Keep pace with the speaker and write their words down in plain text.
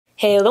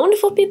Hello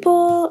wonderful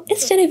people!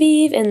 It's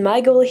Genevieve, and my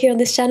goal here on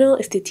this channel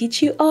is to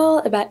teach you all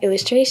about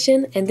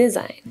illustration and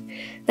design.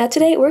 Now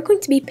today we're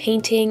going to be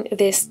painting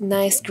this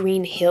nice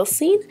green hill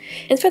scene,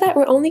 and for that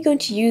we're only going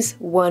to use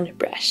one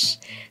brush.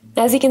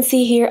 Now, as you can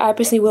see here, I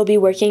personally will be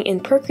working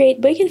in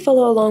Procreate, but you can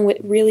follow along with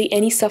really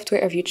any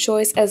software of your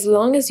choice as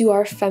long as you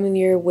are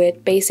familiar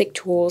with basic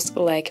tools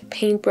like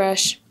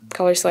paintbrush,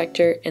 color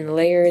selector, and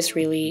layers.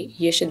 Really,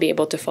 you should be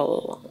able to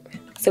follow along.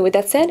 So with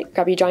that said,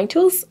 grab your drawing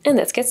tools and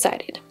let's get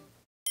started.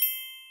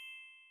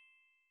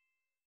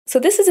 So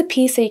this is a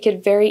piece that you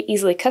could very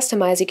easily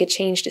customize. You could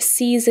change the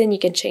season, you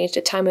can change the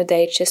time of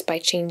day just by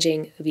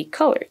changing the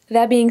color.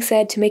 That being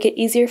said, to make it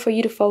easier for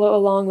you to follow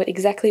along with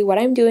exactly what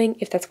I'm doing,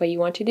 if that's what you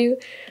want to do,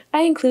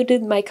 I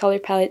included my color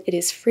palette. It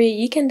is free.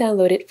 You can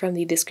download it from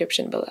the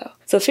description below.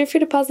 So feel free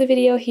to pause the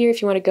video here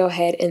if you want to go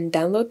ahead and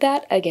download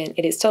that. Again,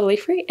 it is totally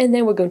free, and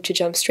then we're going to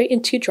jump straight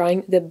into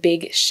drawing the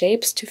big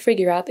shapes to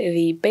figure out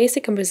the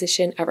basic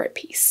composition of our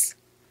piece.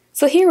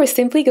 So here we're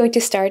simply going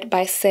to start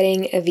by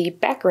setting the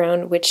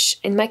background, which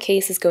in my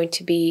case is going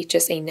to be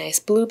just a nice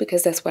blue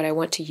because that's what I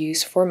want to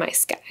use for my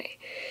sky.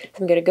 So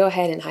I'm going to go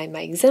ahead and hide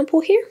my example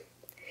here.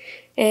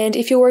 And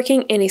if you're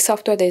working in a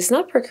software that is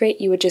not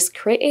Procreate, you would just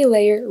create a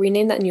layer,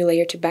 rename that new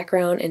layer to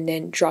background, and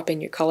then drop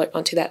in your color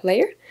onto that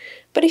layer.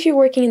 But if you're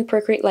working in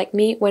Procreate like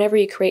me, whenever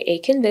you create a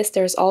canvas,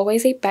 there's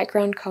always a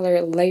background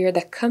color layer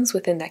that comes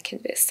within that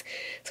canvas.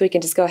 So we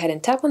can just go ahead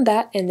and tap on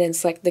that and then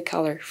select the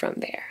color from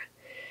there.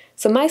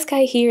 So my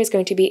sky here is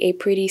going to be a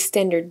pretty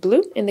standard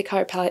blue. In the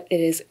color palette,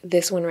 it is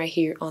this one right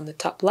here on the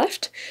top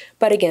left.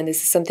 But again,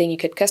 this is something you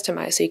could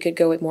customize. So you could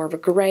go with more of a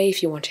gray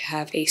if you want to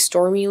have a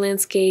stormy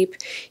landscape.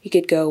 You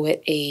could go with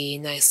a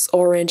nice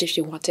orange if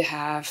you want to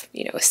have,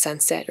 a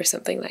sunset or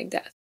something like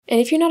that. And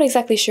if you're not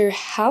exactly sure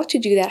how to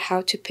do that,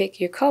 how to pick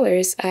your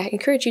colors, I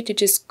encourage you to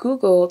just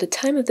Google the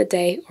time of the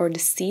day or the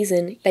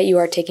season that you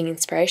are taking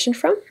inspiration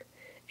from,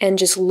 and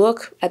just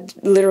look at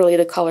literally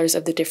the colors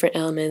of the different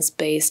elements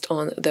based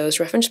on those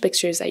reference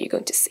pictures that you're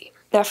going to see.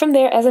 Now from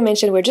there, as I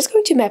mentioned, we're just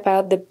going to map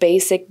out the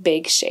basic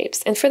big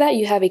shapes. And for that,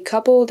 you have a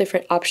couple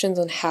different options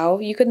on how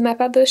you could map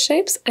out those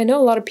shapes. I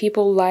know a lot of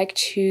people like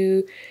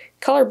to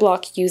color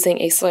block using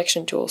a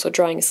selection tool, so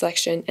drawing a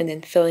selection and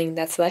then filling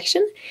that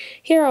selection.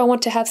 Here I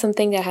want to have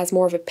something that has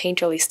more of a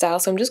painterly style,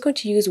 so I'm just going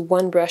to use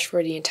one brush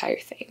for the entire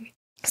thing.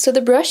 So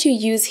the brush you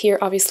use here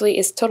obviously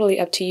is totally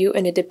up to you,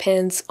 and it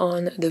depends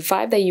on the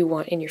vibe that you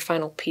want in your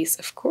final piece,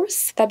 of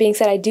course. That being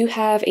said, I do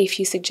have a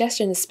few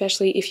suggestions,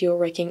 especially if you're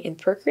working in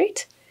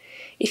Procreate.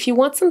 If you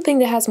want something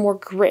that has more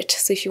grit,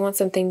 so if you want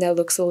something that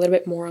looks a little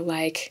bit more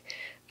like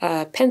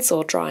a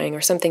pencil drawing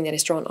or something that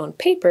is drawn on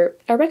paper,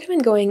 I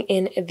recommend going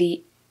in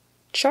the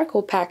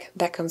charcoal pack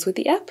that comes with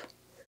the app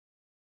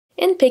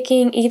and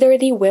picking either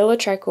the Willow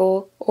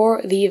charcoal or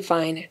the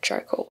Vine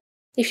charcoal.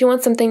 If you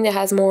want something that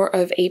has more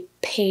of a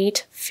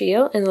paint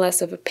feel and less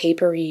of a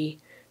papery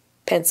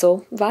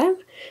pencil vibe,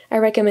 I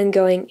recommend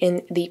going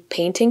in the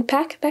painting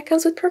pack that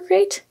comes with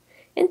Procreate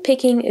and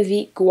picking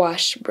the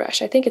gouache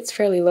brush. I think it's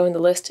fairly low in the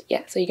list,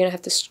 yeah, so you're gonna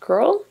have to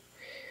scroll,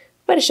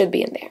 but it should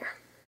be in there.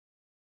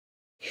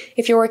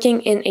 If you're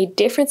working in a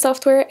different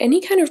software,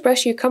 any kind of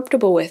brush you're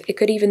comfortable with, it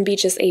could even be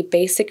just a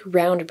basic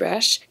round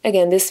brush.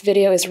 Again, this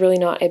video is really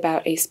not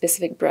about a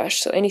specific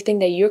brush, so anything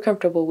that you're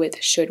comfortable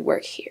with should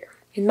work here.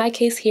 In my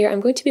case here, I'm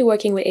going to be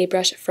working with a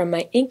brush from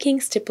my inking,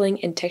 stippling,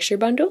 and texture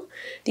bundle.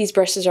 These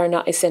brushes are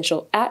not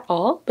essential at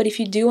all, but if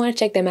you do want to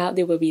check them out,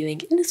 they will be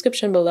linked in the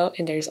description below,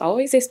 and there's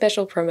always a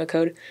special promo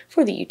code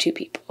for the YouTube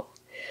people.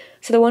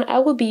 So the one I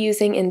will be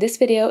using in this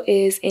video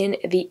is in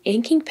the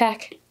inking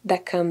pack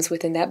that comes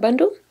within that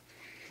bundle.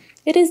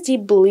 It is the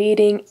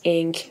Bleeding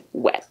Ink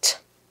Wet.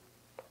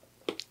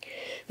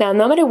 Now,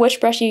 no matter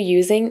which brush you're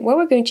using, what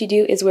we're going to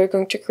do is we're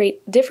going to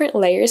create different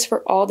layers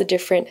for all the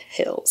different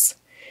hills.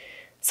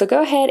 So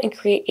go ahead and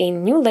create a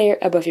new layer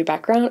above your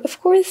background,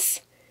 of course,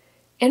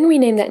 and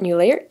rename that new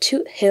layer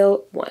to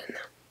Hill 1.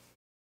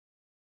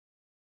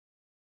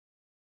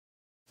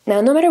 Now,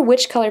 no matter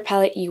which color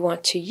palette you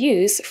want to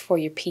use for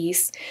your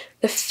piece,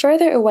 the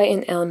further away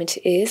an element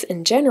is,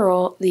 in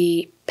general,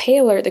 the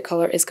paler the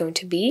color is going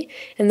to be,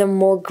 and the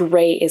more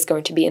gray is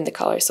going to be in the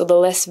color. So the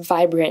less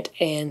vibrant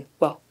and,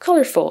 well,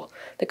 colorful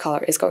the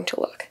color is going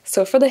to look.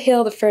 So for the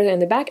hill, the further in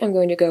the back, I'm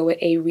going to go with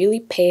a really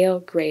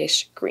pale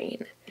grayish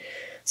green.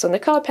 So in the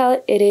color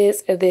palette, it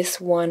is this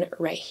one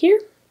right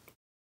here.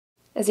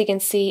 As you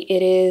can see,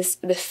 it is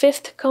the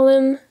 5th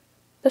column,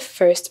 the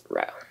 1st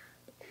row.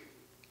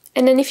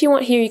 And then if you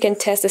want here, you can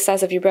test the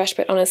size of your brush,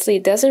 but honestly,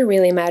 it doesn't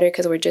really matter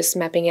because we're just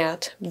mapping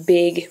out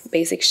big,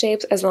 basic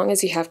shapes as long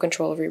as you have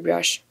control of your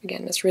brush.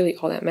 Again, that's really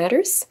all that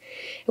matters.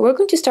 And we're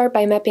going to start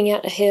by mapping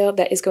out a hill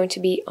that is going to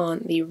be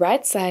on the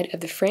right side of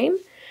the frame,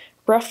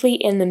 roughly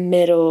in the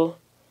middle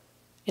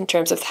in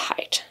terms of the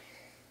height.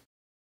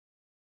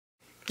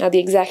 Now the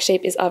exact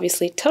shape is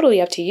obviously totally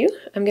up to you.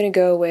 I'm going to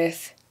go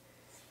with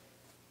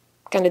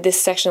kind of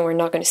this section we're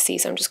not going to see,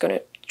 so I'm just going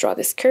to draw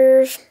this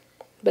curve,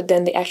 but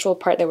then the actual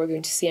part that we're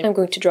going to see, I'm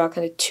going to draw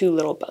kind of 2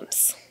 little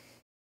bumps.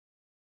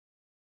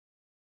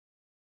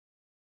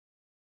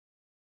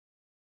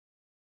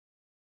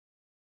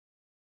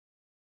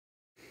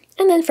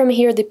 And then from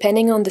here,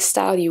 depending on the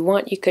style you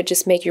want, you could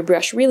just make your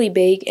brush really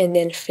big and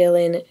then fill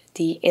in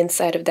the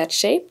inside of that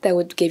shape. That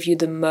would give you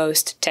the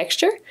most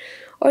texture.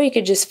 Or you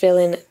could just fill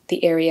in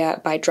the area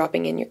by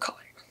dropping in your color.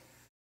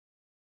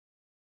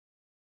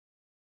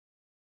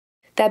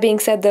 That being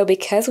said though,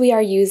 because we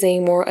are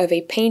using more of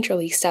a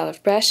painterly style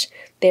of brush,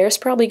 there's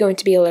probably going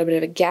to be a little bit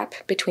of a gap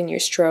between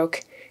your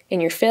stroke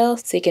and your fill,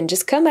 so you can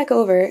just come back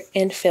over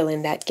and fill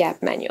in that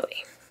gap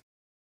manually.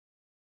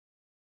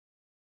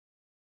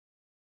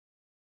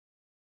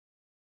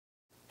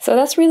 So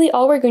that's really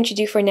all we're going to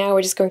do for now.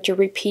 We're just going to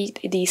repeat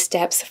these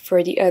steps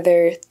for the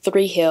other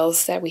 3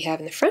 hills that we have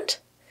in the front.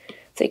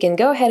 So you can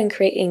go ahead and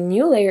create a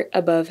new layer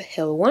above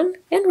hill 1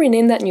 and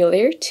rename that new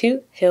layer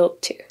to hill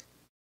 2.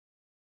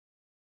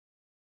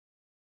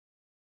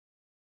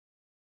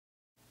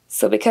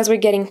 So because we're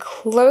getting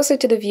closer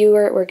to the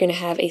viewer, we're going to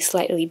have a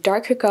slightly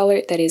darker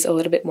color that is a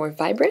little bit more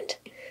vibrant.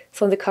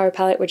 So in the color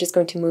palette, we're just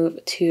going to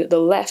move to the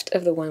left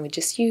of the one we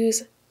just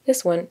used,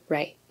 this one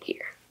right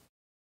here.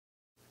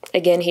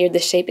 Again, here the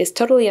shape is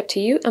totally up to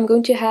you. I'm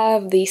going to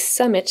have the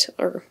summit,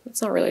 or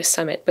it's not really a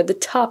summit, but the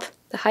top,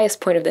 the highest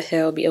point of the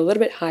hill be a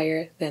little bit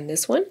higher than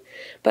this one.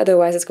 But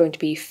otherwise it's going to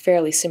be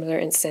fairly similar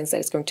in the sense that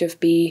it's going to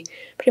be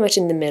pretty much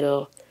in the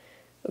middle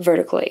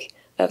vertically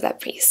of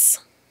that piece.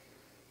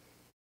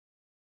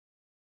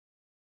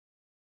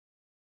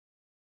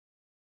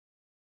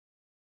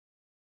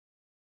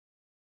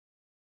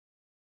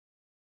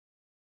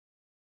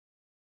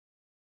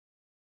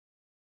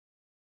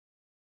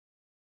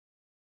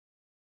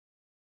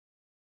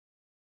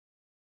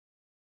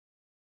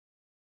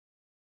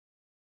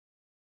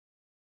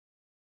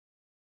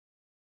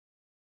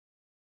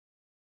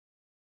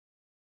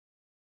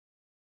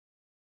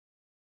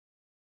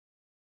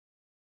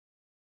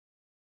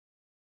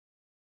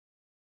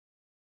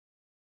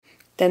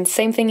 Then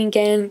same thing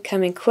again,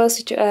 coming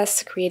closer to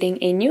us, creating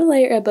a new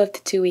layer above the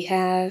 2 we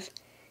have,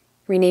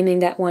 renaming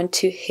that one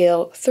to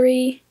hill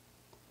 3,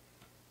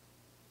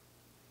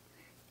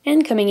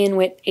 and coming in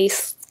with a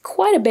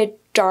quite a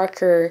bit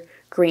darker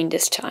green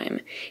this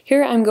time.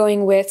 Here I'm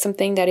going with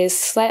something that is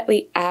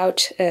slightly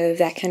out of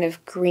that kind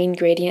of green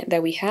gradient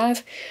that we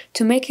have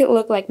to make it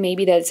look like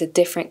maybe that's a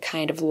different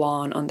kind of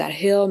lawn on that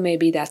hill.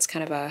 Maybe that's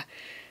kind of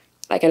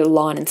like a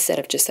lawn instead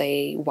of just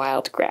a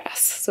wild grass.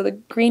 So the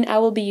green I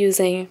will be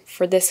using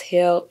for this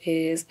hill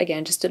is,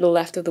 again, just to the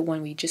left of the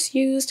one we just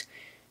used,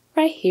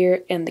 right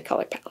here in the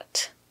color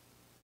palette.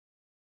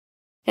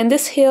 And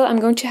this hill, I'm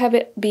going to have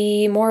it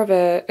be more of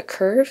a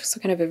curve, so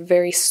kind of a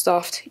very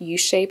soft U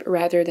shape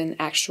rather than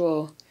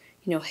actual,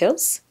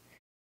 hills.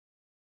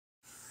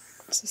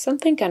 So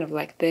something kind of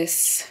like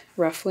this,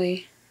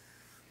 roughly.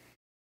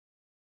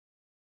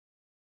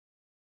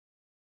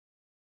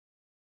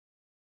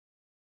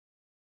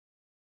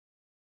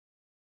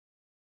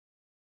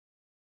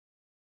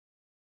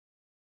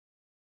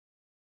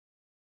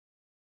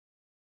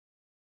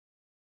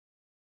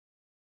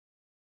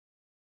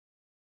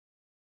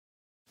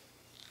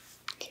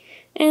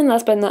 And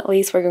last but not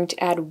least, we're going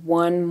to add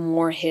one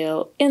more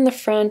hill in the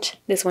front.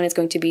 This one is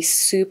going to be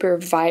super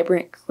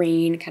vibrant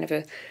green, kind of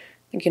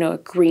a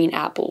green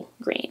apple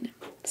green.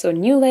 So a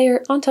new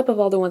layer on top of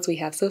all the ones we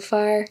have so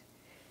far.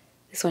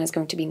 This one is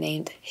going to be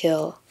named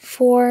Hill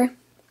 4.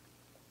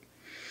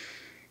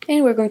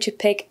 And we're going to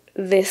pick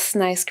this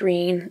nice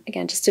green,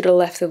 again, just to the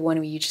left of one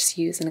we just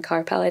used in the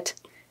color palette,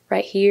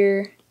 right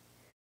here.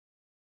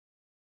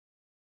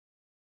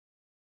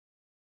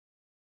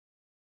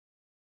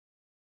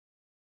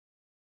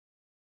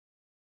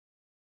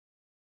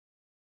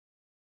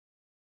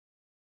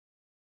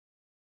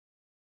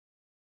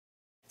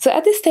 So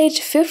at this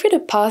stage, feel free to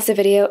pause the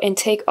video and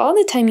take all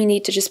the time you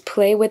need to just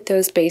play with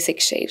those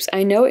basic shapes.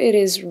 I know it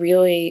is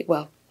really,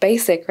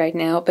 basic right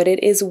now, but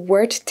it is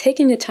worth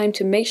taking the time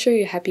to make sure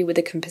you're happy with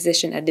the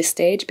composition at this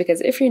stage, because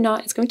if you're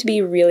not, it's going to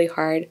be really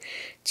hard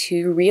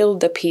to reel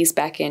the piece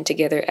back in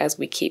together as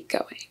we keep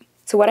going.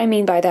 So what I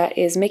mean by that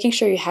is making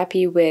sure you're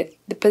happy with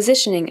the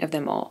positioning of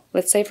them all.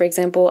 Let's say, for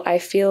example, I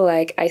feel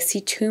like I see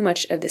too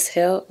much of this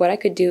hill. What I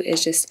could do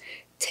is just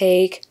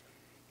take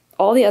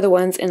all the other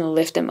ones and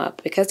lift them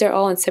up. Because they're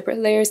all in separate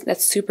layers,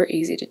 that's super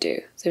easy to do.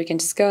 So we can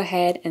just go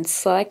ahead and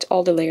select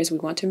all the layers we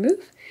want to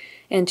move.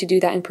 And to do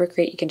that in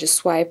Procreate, you can just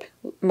swipe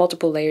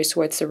multiple layers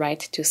towards the right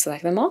to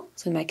select them all.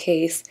 So in my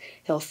case,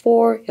 Hill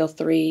 4, Hill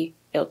 3,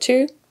 Hill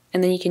 2.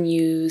 And then you can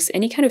use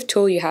any kind of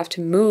tool you have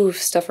to move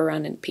stuff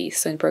around in a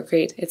piece. So in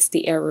Procreate, it's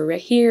the arrow right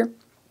here.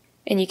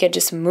 And you can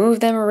just move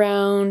them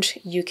around.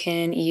 You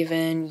can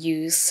even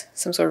use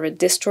some sort of a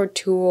distort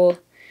tool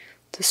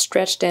to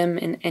stretch them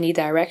in any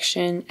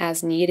direction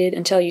as needed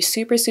until you're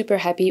super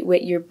happy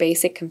with your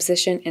basic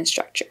composition and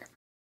structure.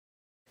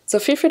 So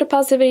feel free to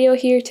pause the video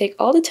here, take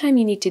all the time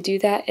you need to do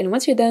that, and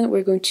once you're done,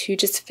 we're going to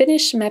just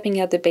finish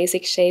mapping out the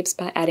basic shapes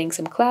by adding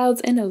some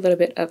clouds and a little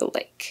bit of a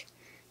lake.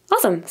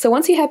 Awesome! So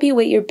once you're happy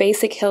with your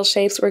basic hill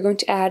shapes, we're going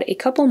to add a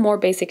couple more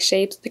basic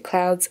shapes, the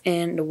clouds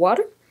and the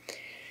water.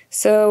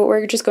 So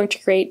we're just going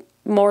to create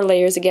more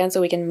layers again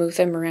so we can move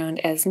them around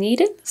as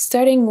needed,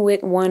 starting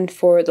with one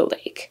for the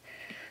lake.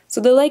 So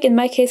the lake, in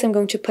my case, I'm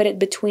going to put it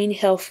between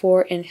hill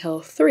 4 and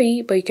hill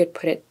 3, but you could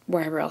put it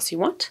wherever else you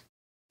want.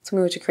 So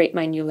I'm going to create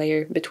my new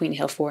layer between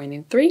hill 4 and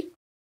hill 3,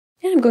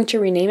 and I'm going to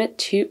rename it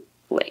to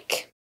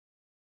lake.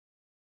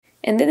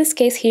 And in this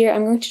case here,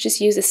 I'm going to just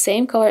use the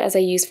same color as I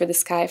used for the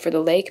sky for the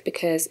lake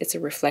because it's a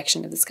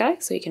reflection of the sky,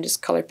 so you can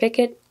just color pick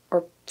it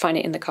or find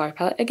it in the color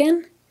palette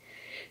again.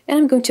 And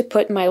I'm going to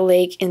put my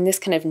lake in this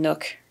kind of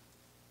nook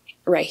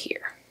right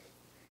here.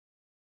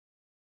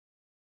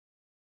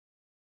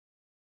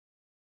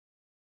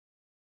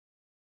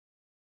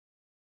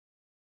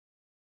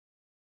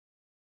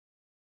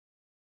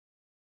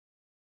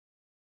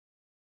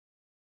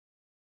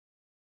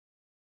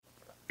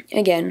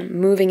 Again,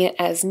 moving it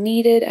as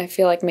needed. I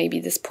feel like maybe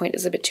this point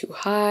is a bit too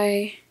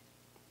high.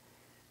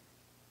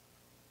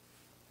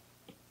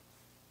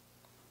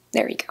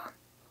 There we go.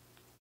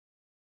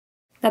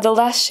 Now the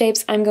last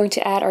shapes I'm going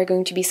to add are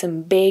going to be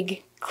some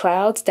big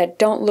clouds that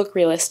don't look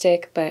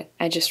realistic, but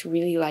I just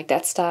really like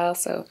that style,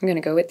 so I'm going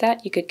to go with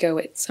that. You could go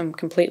with some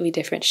completely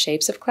different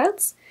shapes of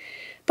clouds,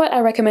 but I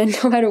recommend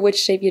no matter which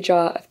shape you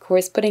draw, of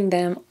course, putting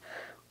them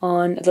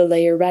on the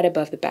layer right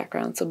above the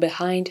background. So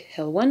behind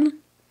hill 1,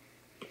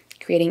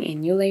 creating a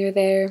new layer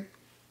there,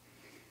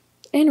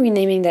 and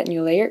renaming that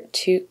new layer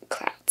to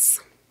clouds.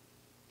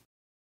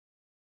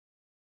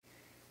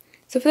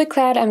 So for the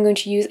cloud, I'm going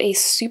to use a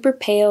super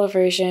pale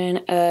version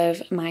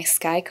of my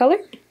sky color.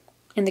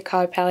 In the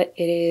color palette,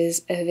 it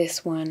is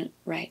this one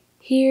right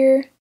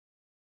here.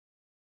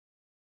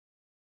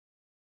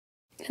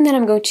 And then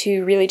I'm going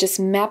to really just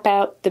map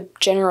out the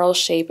general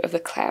shape of the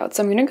cloud.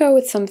 So I'm going to go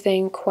with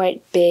something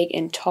quite big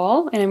and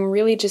tall, and I'm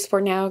really just for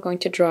now going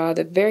to draw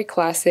the very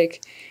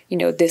classic,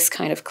 this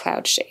kind of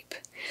cloud shape.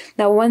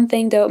 Now one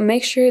thing though,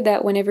 make sure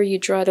that whenever you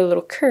draw the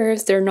little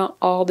curves, they're not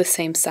all the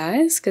same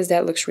size because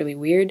that looks really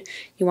weird.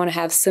 You want to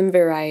have some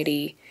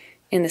variety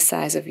in the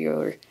size of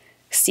your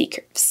C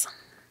curves.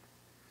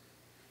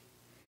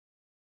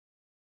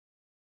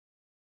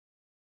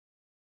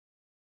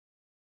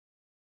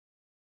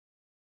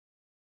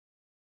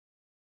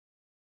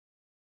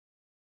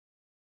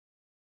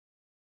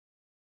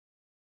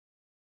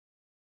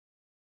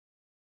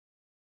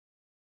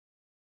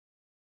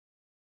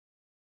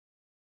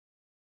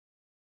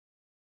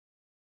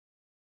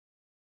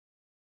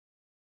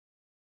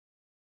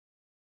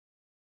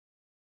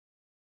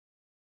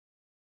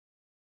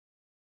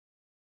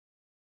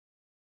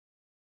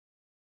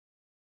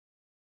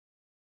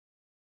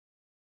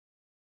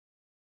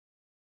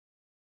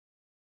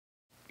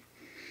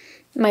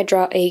 Might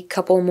draw a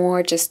couple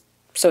more just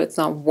so it's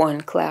not one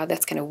cloud.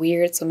 That's kind of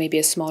weird. So maybe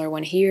a smaller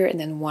one here and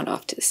then one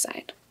off to the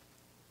side.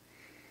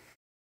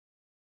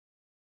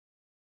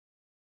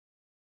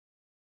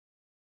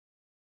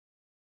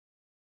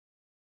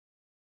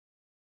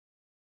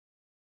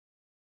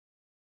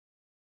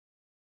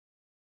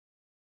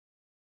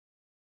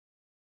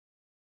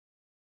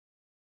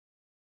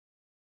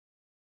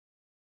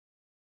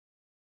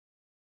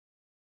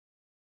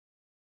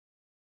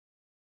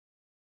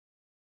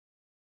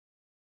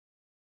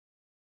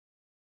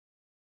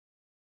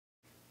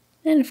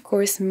 And of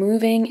course,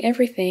 moving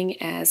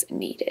everything as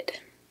needed.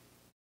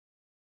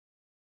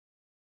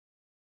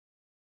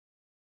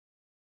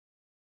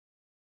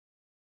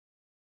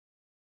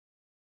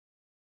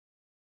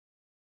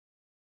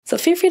 So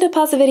feel free to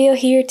pause the video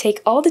here,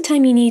 take all the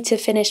time you need to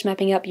finish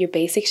mapping up your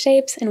basic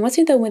shapes, and once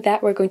you're done with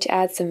that, we're going to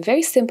add some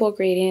very simple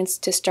gradients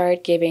to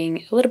start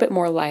giving a little bit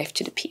more life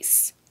to the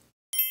piece.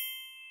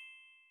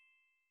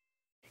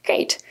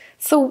 Great!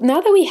 So now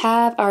that we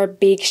have our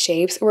big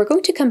shapes, we're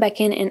going to come back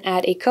in and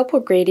add a couple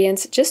of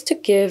gradients just to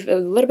give a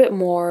little bit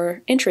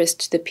more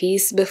interest to the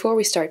piece before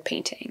we start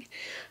painting.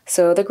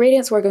 So the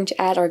gradients we're going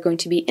to add are going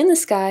to be in the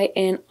sky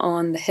and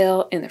on the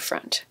hill in the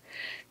front.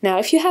 Now,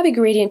 if you have a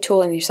gradient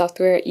tool in your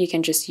software, you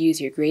can just use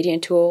your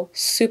gradient tool,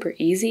 super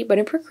easy, but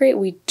in Procreate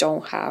we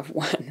don't have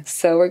one.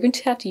 So we're going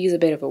to have to use a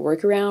bit of a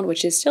workaround,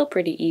 which is still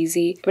pretty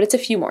easy, but it's a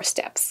few more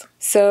steps.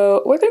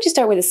 So we're going to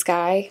start with the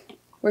sky.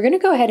 We're going to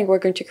go ahead and we're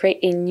going to create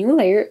a new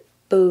layer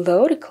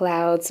below the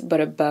clouds, but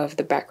above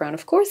the background,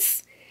 of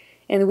course.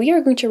 And we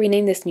are going to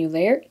rename this new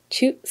layer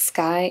to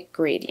Sky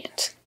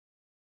Gradient.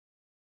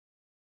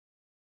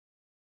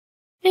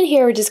 And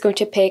here we're just going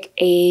to pick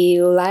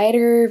a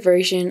lighter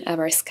version of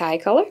our sky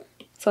color.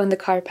 So in the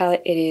color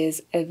palette, it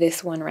is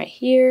this one right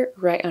here,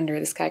 right under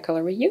the sky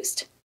color we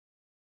used.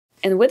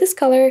 And with this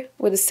color,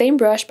 with the same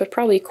brush, but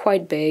probably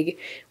quite big,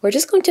 we're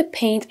just going to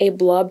paint a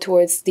blob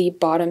towards the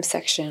bottom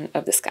section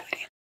of the sky.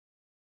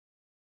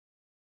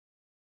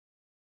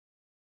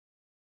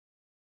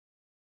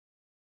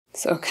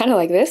 So kind of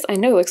like this. I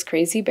know it looks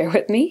crazy, bear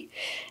with me.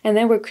 And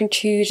then we're going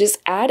to just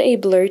add a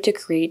blur to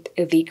create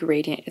the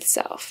gradient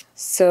itself.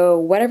 So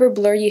whatever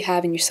blur you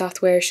have in your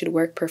software should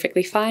work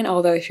perfectly fine,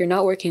 although if you're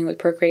not working with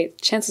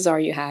Procreate, chances are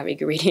you have a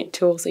gradient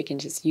tool, so you can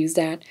just use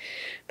that.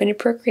 But in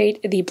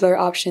Procreate, the blur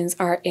options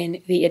are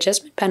in the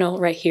adjustment panel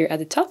right here at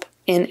the top.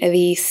 In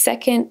the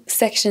second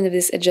section of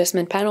this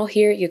adjustment panel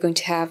here, you're going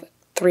to have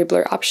 3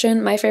 blur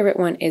option. My favorite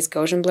one is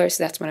Gaussian blur,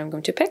 so that's what I'm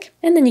going to pick.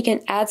 And then you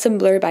can add some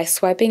blur by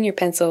swiping your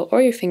pencil or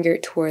your finger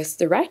towards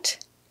the right.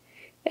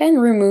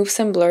 and remove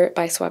some blur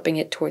by swapping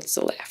it towards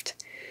the left.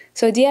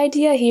 So the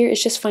idea here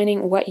is just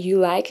finding what you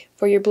like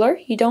for your blur.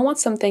 You don't want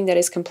something that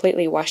is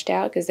completely washed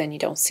out because then you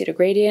don't see the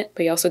gradient,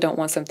 but you also don't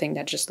want something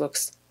that just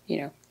looks,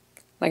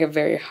 like a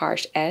very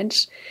harsh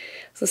edge.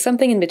 So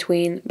something in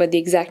between, but the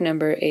exact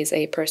number is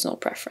a personal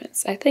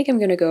preference. I think I'm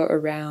going to go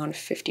around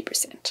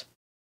 50%.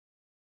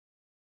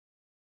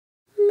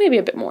 Maybe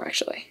a bit more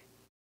actually.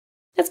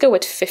 Let's go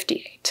with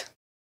 58.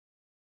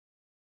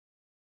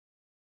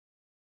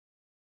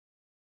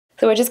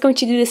 So we're just going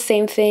to do the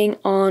same thing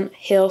on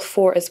Hill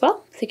 4 as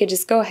well. So you could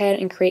just go ahead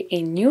and create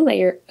a new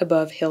layer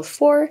above Hill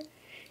 4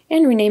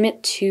 and rename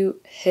it to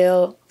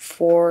Hill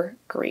 4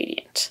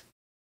 Gradient.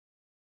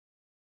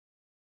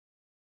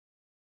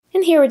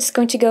 And here we're just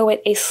going to go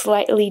with a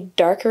slightly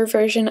darker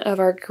version of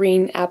our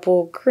green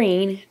apple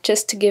green,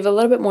 just to give a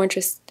little bit more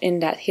interest in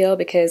that hill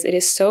because it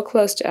is so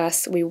close to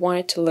us. We want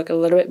it to look a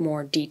little bit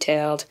more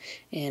detailed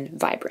and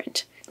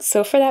vibrant.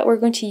 So for that, we're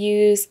going to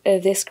use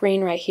this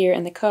green right here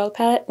in the color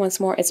palette. Once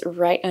more, it's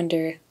right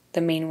under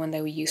the main one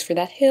that we use for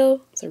that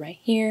hill, so right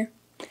here.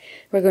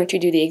 We're going to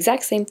do the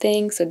exact same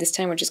thing, so this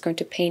time we're just going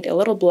to paint a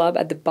little blob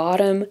at the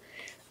bottom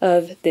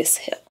of this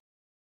hill.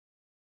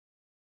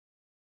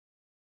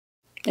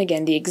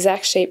 Again, the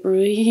exact shape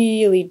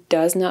really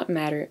does not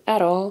matter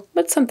at all,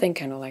 but something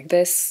kind of like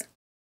this.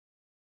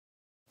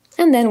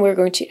 And then we're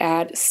going to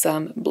add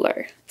some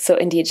blur. So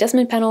in the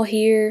adjustment panel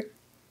here,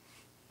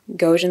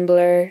 Gaussian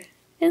blur,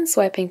 and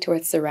swiping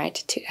towards the right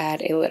to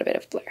add a little bit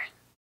of blur.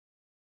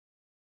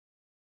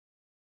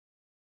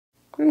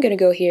 I'm going to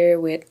go here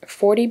with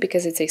 40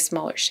 because it's a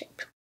smaller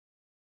shape.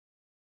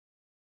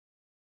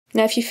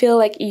 Now if you feel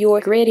like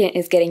your gradient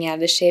is getting out of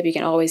the shape, you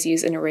can always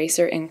use an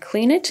eraser and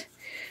clean it.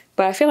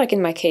 But I feel like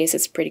in my case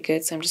it's pretty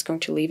good, so I'm just going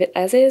to leave it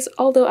as is,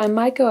 although I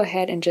might go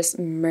ahead and just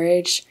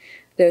merge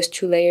those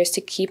two layers to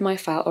keep my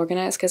file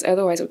organized, because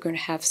otherwise we're going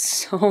to have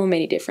so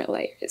many different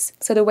layers.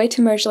 So the way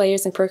to merge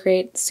layers in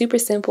Procreate, super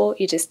simple.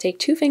 You just take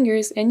two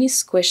fingers and you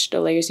squish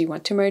the layers you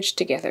want to merge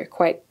together,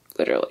 quite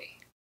literally.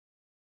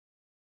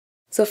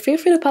 So feel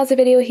free to pause the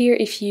video here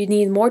if you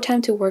need more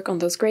time to work on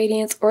those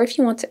gradients, or if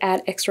you want to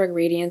add extra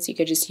gradients, you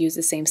could just use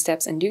the same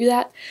steps and do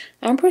that.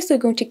 I'm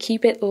personally going to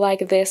keep it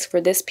like this for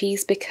this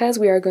piece because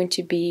we are going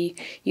to be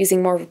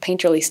using more of a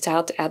painterly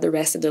style to add the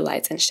rest of the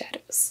lights and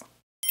shadows.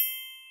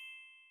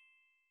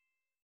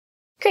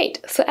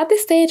 Great, so at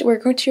this stage we're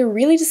going to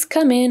really just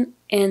come in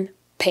and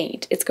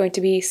paint. It's going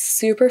to be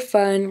super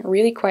fun,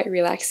 really quite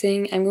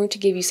relaxing. I'm going to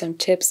give you some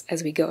tips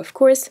as we go, of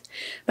course,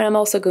 but I'm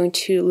also going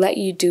to let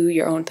you do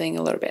your own thing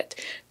a little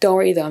bit. Don't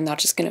worry though, I'm not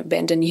just going to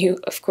abandon you.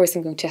 Of course,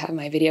 I'm going to have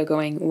my video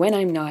going when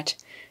I'm not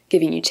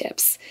giving you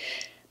tips.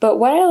 But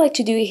what I like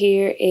to do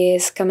here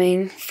is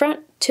coming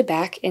front to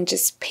back and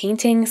just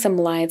painting some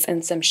lights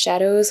and some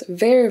shadows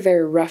very,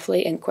 very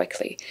roughly and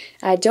quickly.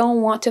 I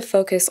don't want to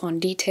focus on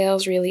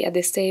details really at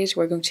this stage.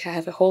 We're going to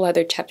have a whole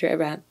other chapter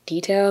about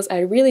details. I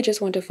really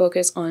just want to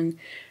focus on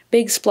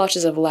big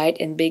splotches of light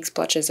and big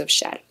splotches of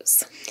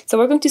shadows. So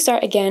we're going to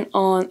start again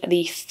on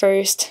the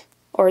first,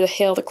 or the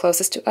hill the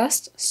closest to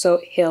us,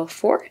 so Hill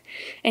 4.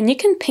 And you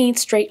can paint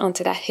straight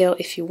onto that hill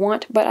if you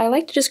want, but I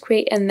like to just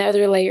create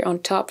another layer on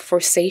top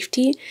for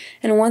safety.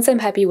 And once I'm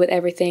happy with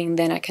everything,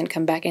 then I can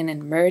come back in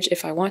and merge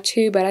if I want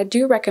to, but I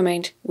do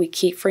recommend we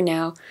keep for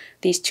now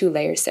these two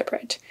layers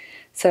separate.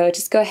 So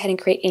just go ahead and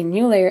create a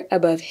new layer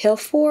above Hill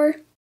 4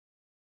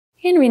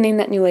 and rename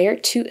that new layer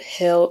to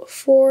Hill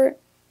 4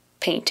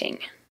 Painting.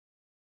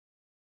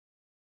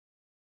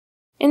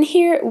 And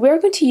here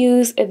we're going to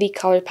use the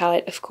color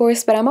palette, of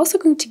course, but I'm also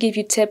going to give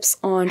you tips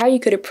on how you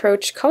could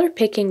approach color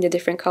picking the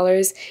different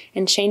colors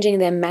and changing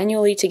them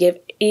manually to give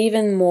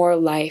even more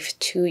life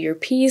to your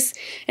piece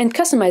and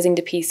customizing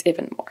the piece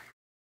even more.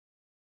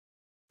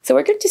 So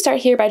we're going to start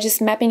here by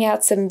just mapping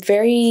out some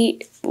very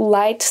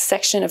light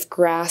section of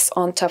grass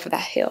on top of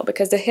that hill,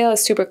 because the hill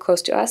is super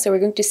close to us, so we're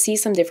going to see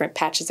some different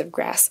patches of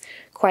grass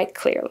quite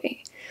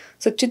clearly.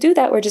 So to do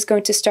that, we're just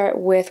going to start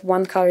with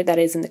one color that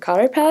is in the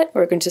color palette.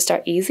 We're going to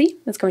start easy.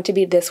 It's going to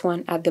be this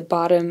one at the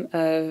bottom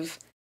of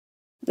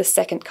the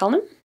second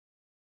column.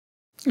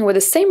 And with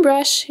the same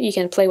brush, you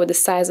can play with the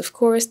size, of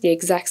course. The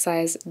exact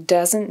size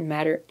doesn't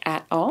matter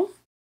at all.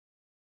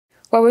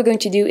 What we're going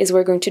to do is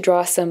we're going to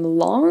draw some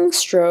long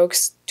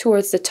strokes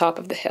towards the top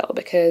of the hill,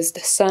 because the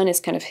sun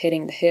is kind of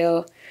hitting the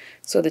hill,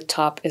 so the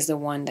top is the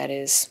one that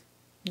is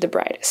the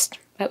brightest,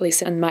 at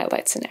least in my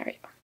light scenario.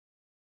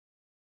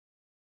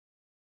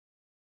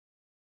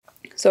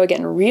 So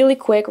again, really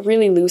quick,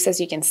 really loose, as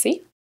you can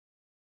see.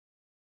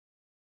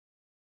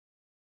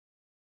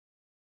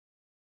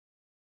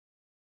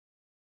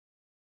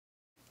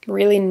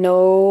 Really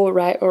no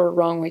right or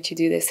wrong way to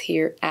do this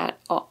here at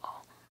all.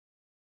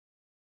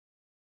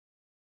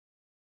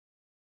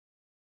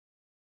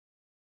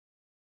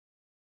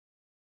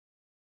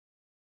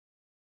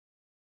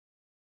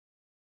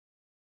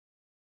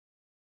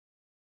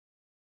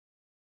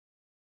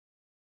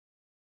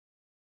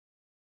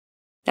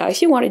 Now, if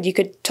you wanted, you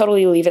could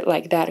totally leave it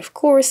like that, of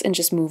course, and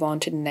just move on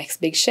to the next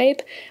big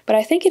shape, but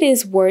I think it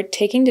is worth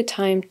taking the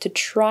time to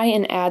try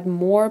and add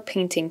more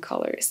painting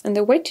colors. And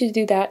the way to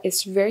do that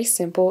is very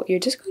simple. You're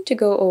just going to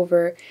go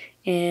over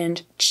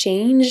and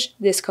change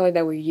this color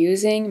that we're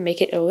using,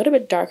 make it a little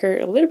bit darker,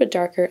 a little bit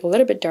darker, a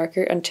little bit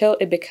darker, until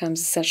it becomes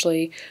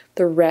essentially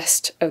the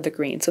rest of the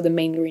green, so the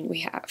main green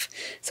we have.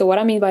 So what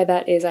I mean by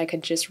that is I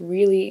could just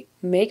really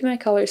make my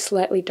color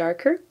slightly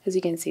darker. As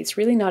you can see, it's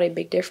really not a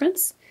big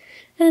difference.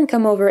 And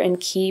come over and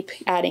keep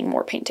adding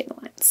more painting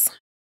lines.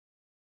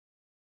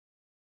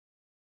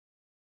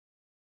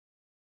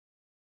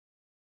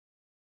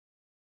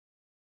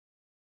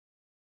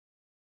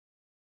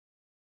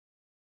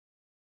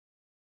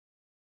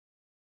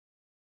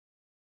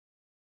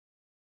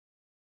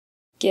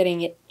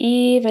 Getting it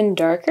even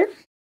darker.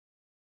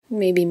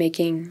 Maybe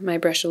making my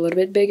brush a little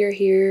bit bigger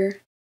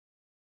here.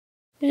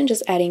 And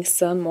just adding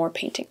some more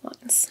painting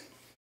lines.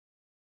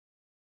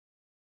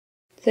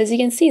 So as you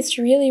can see, it's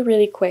really,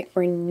 really quick.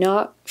 We're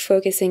not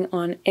focusing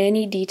on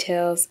any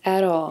details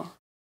at all,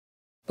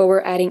 but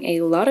we're adding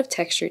a lot of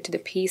texture to the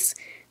piece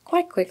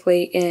quite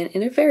quickly and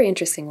in a very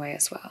interesting way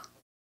as well.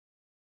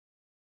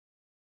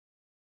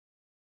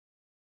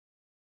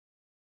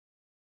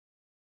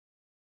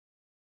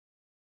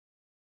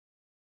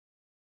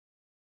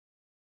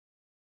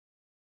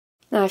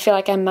 Now I feel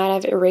like I might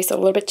have erased a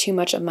little bit too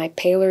much of my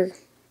paler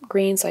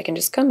green, so I can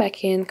just come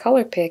back in,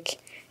 color pick,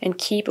 and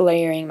keep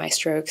layering my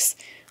strokes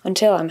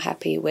until I'm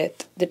happy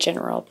with the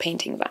general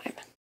painting vibe.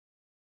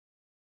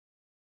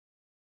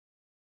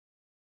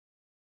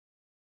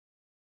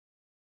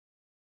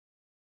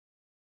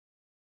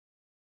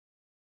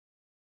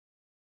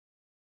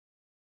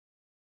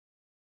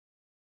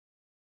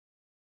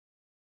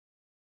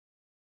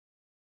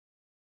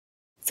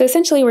 So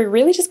essentially, we're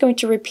really just going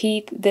to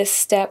repeat this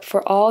step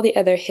for all the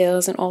other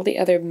hills and all the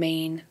other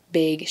main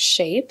big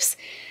shapes.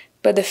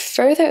 But the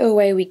further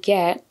away we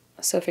get,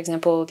 so for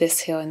example,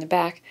 this hill in the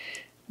back,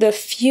 the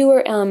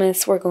fewer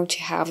elements we're going to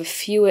have, the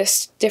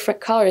fewest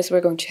different colors we're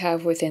going to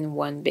have within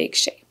one big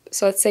shape.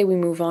 So let's say we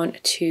move on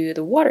to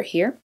the water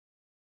here.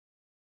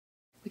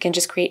 We can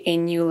just create a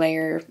new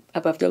layer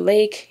above the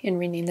lake and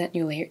rename that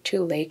new layer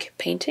to Lake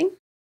Painting.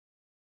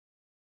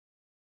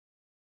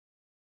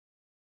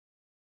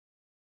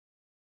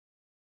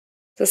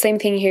 So same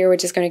thing here, we're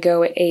just going to go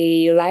with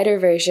a lighter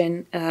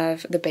version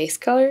of the base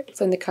color.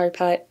 So in the color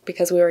palette,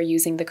 because we are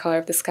using the color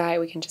of the sky,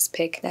 we can just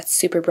pick that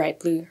super bright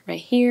blue right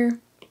here,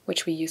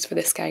 which we use for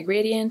the sky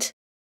gradient.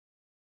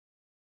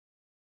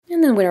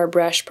 And then with our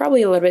brush,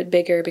 probably a little bit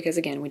bigger because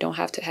again, we don't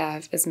have to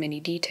have as many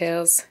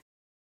details.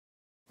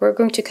 We're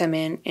going to come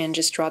in and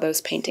just draw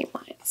those painting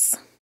lines.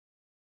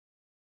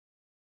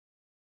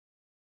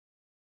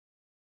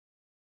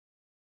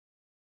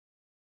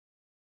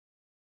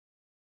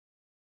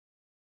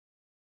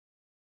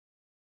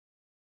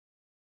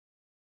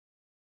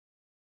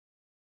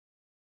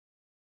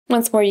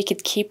 Once more, you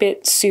could keep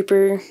it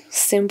super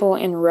simple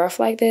and rough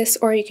like this,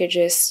 or you could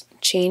just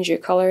change your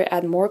color,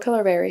 add more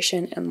color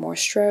variation and more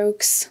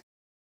strokes.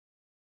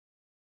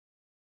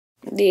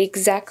 The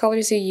exact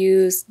colors you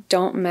use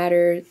don't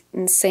matter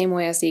in the same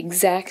way as the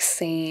exact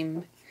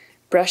same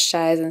brush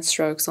size and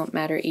strokes don't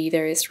matter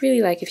either. It's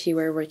really like if you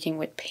were working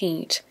with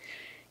paint.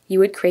 You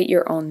would create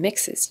your own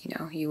mixes,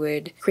 you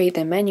would create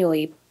them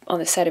manually on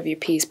the side of your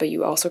piece, but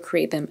you also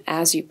create them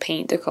as you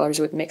paint. The colors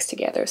would mix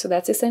together. So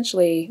that's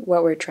essentially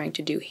what we're trying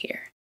to do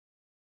here.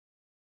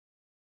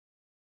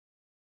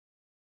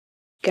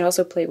 You can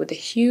also play with the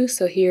hue.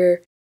 So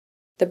here,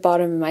 the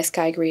bottom of my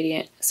sky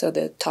gradient, so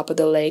the top of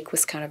the lake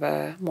was kind of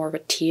a more of a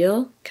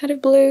teal kind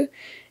of blue,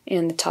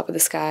 and the top of the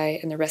sky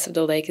and the rest of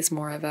the lake is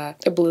more of a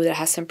blue that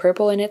has some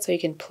purple in it, so you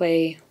can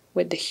play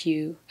with the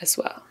hue as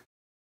well.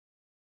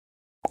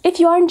 If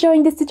you are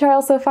enjoying this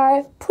tutorial so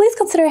far, please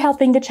consider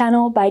helping the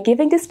channel by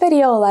giving this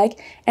video a like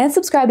and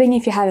subscribing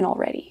if you haven't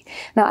already.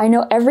 Now, I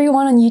know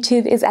everyone on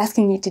YouTube is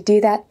asking you to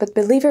do that, but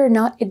believe it or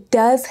not, it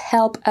does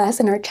help us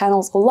and our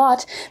channels a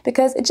lot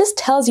because it just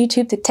tells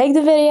YouTube to take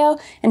the video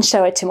and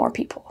show it to more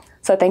people.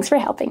 So thanks for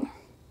helping.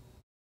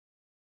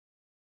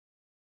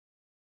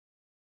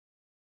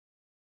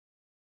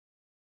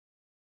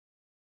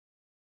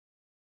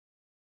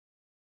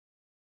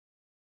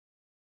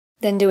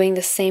 Then doing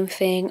the same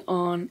thing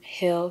on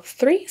hill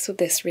 3, so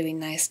this really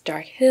nice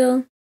dark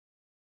hill.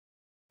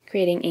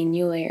 Creating a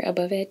new layer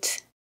above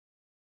it.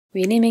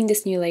 Renaming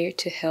this new layer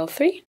to hill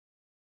 3.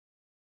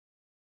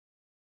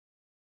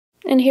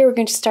 And here we're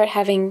going to start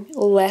having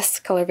less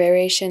color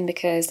variation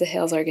because the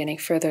hills are getting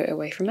further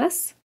away from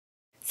us.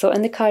 So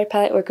in the color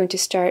palette, we're going to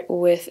start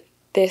with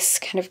this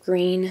kind of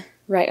green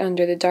right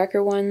under the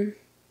darker one.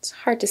 It's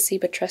hard to see,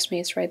 but trust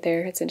me, it's right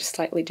there. It's just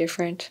slightly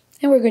different.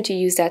 And we're going to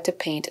use that to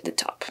paint the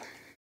top.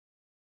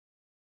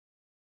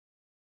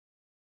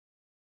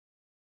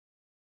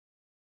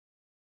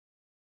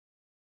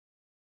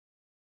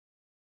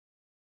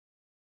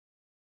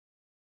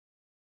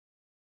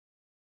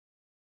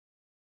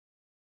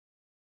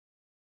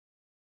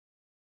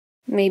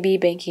 Maybe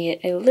making it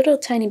a little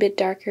tiny bit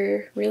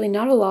darker, really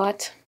not a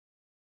lot.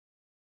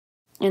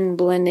 and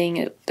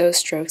blending those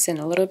strokes in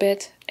a little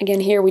bit.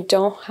 Again, here we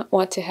don't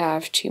want to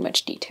have too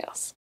much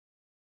details.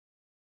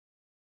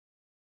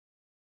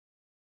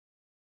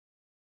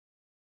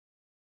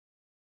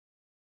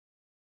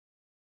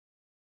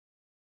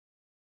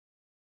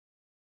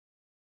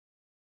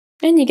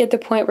 And you get the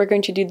point. We're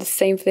going to do the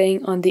same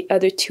thing on the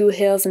other two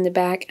hills in the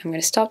back. I'm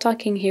going to stop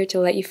talking here to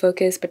let you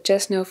focus, but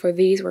just know for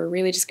these, we're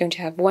really just going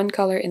to have one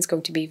color and it's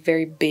going to be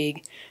very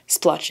big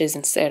splotches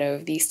instead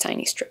of these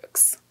tiny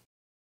strokes.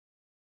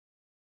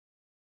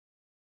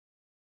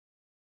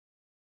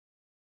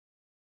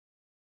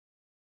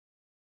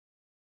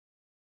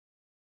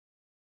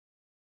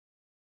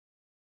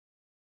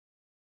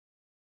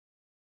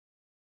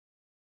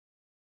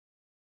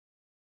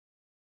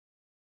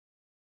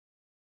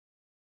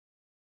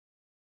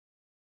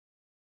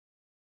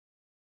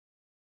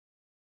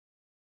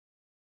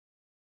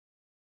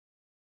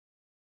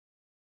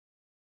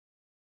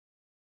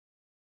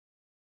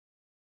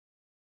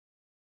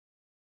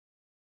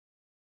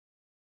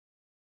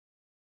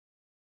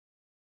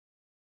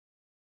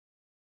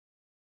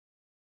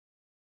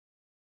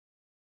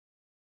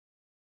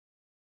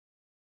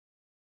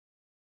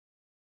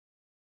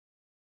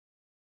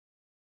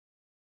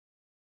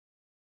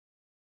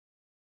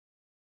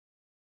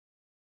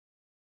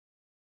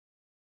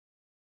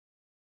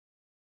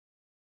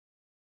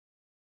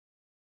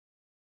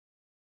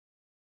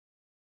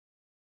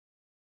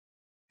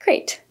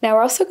 Great. Now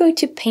we're also going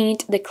to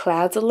paint the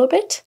clouds a little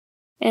bit.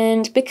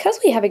 And because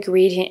we have a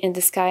gradient in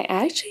the sky,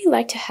 I actually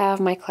like to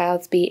have my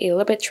clouds be a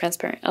little bit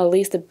transparent, at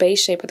least the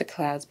base shape of the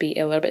clouds be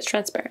a little bit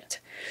transparent.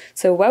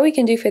 So what we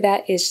can do for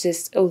that is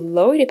just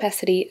lower the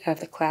opacity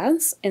of the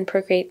clouds. In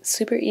Procreate,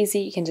 super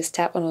easy. You can just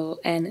tap on a little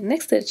N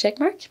next to the check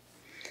mark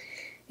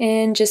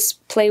and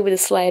just play with the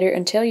slider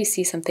until you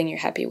see something you're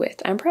happy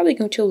with. I'm probably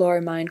going to lower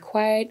mine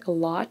quite a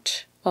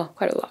lot,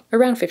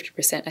 around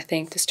 50% I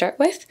think to start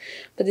with,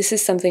 but this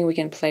is something we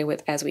can play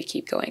with as we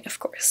keep going, of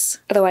course.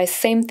 Otherwise,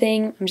 same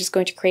thing, I'm just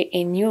going to create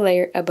a new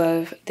layer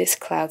above this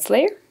clouds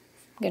layer.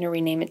 I'm going to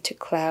rename it to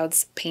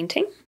Clouds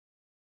Painting.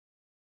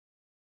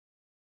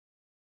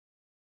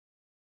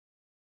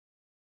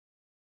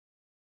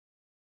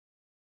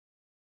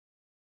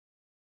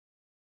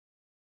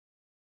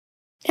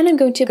 And I'm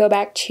going to go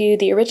back to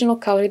the original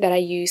color that I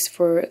used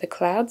for the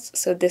clouds.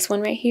 So this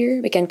one right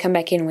here, we can come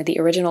back in with the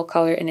original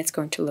color and it's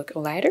going to look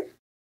lighter.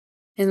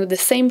 And with the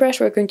same brush,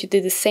 we're going to do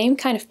the same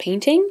kind of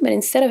painting, but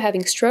instead of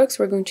having strokes,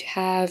 we're going to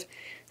have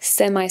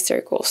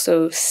semicircles,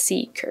 so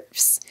C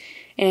curves.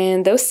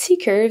 And those C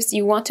curves,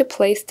 you want to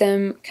place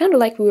them kind of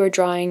like we were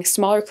drawing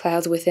smaller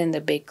clouds within the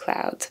big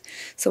cloud.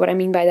 So what I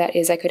mean by that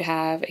is I could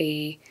have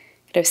a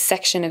kind of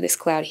section of this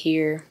cloud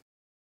here,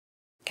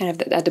 kind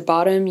of at the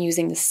bottom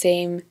using the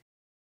same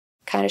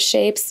kind of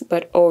shapes,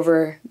 but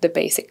over the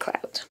basic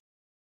cloud.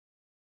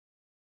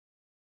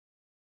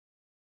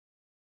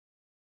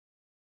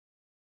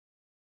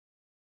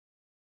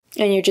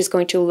 And you're just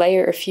going to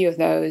layer a few of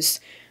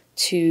those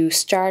to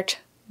start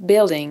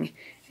building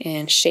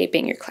and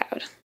shaping your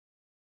cloud.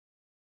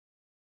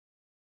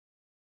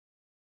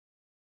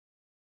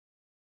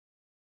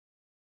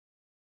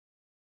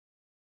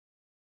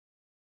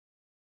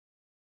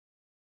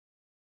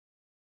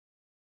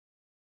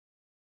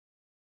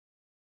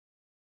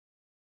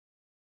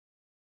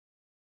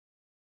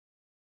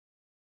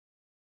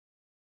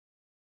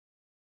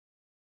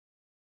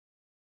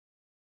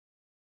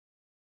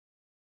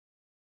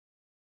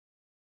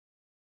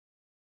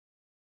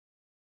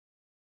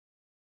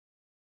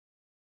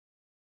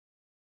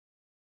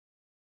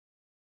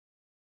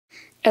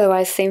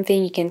 Otherwise, same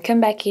thing, you can come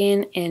back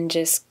in and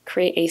just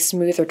create a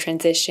smoother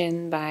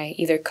transition by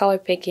either color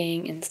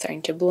picking and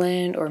starting to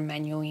blend or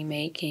manually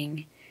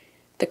making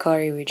the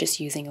color you were just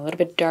using a little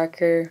bit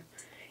darker.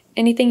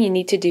 Anything you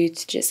need to do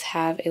to just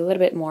have a little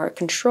bit more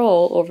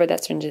control over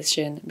that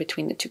transition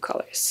between the two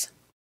colors.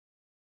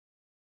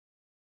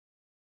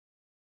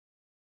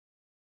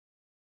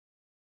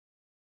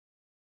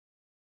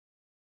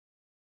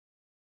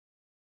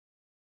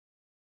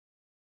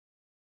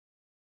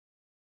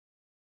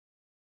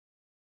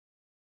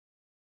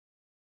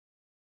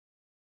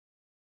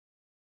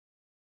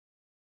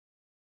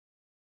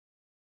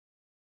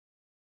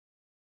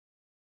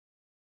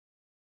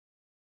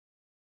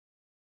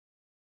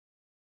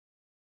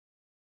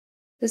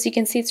 As you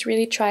can see, it's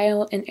really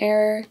trial and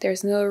error.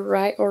 There's no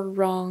right or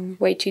wrong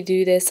way to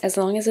do this. As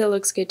long as it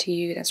looks good to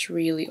you, that's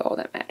really all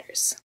that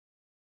matters.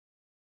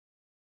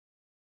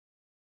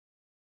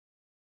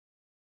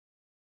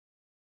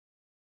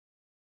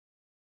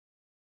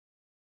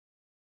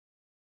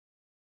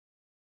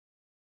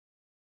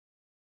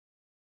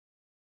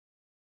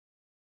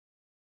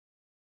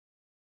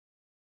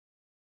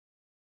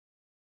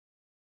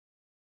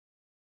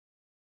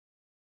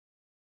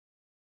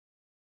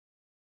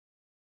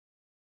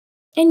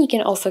 And you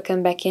can also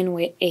come back in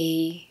with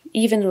a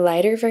even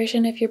lighter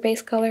version of your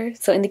base color.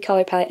 So in the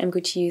color palette, I'm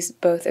going to use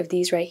both of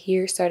these right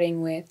here,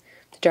 starting with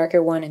the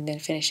darker one and then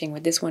finishing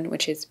with this one,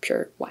 which is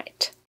pure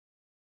white.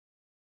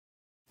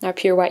 Now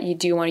pure white, you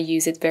do want to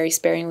use it very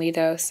sparingly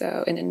though,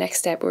 so in the next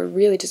step we're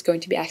really just going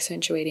to be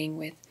accentuating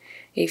with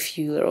a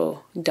few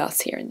little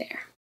dots here and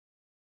there.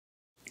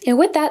 And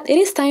with that, it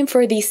is time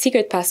for the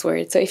secret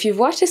password. So if you've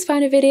watched this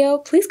final video,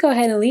 please go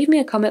ahead and leave me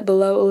a comment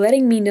below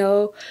letting me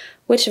know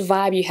which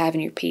vibe you have in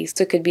your piece.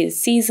 So it could be the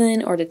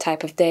season or the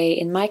type of day.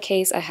 In my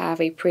case, I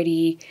have a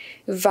pretty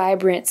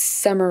vibrant,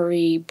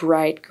 summery,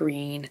 bright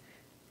green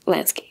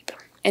landscape.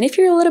 And if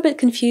you're a little bit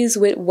confused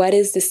with what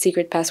is the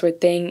secret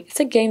password thing, it's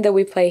a game that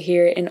we play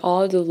here. In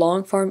all of the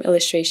long form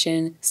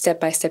illustration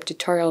step-by-step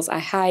tutorials, I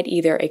hide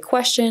either a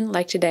question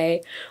like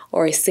today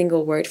or a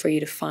single word for you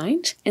to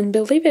find. And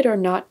believe it or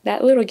not,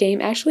 that little game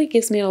actually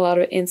gives me a lot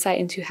of insight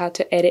into how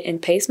to edit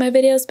and pace my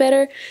videos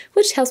better,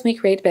 which helps me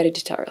create better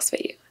tutorials for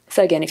you.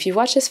 So again, if you've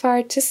watched this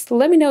far, just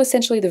let me know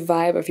essentially the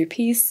vibe of your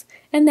piece,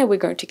 and then we're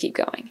going to keep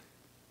going.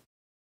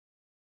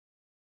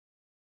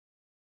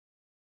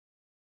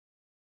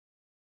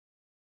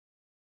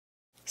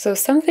 So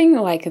something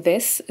like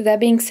this. That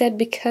being said,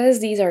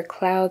 because these are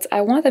clouds, I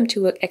want them to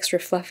look extra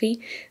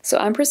fluffy. So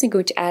I'm personally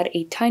going to add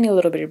a tiny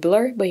little bit of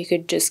blur, but you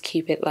could just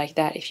keep it like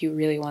that if you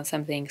really want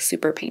something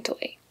super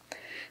painterly.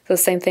 So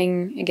same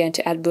thing, again,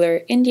 to add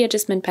blur in the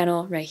adjustment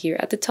panel right here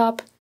at the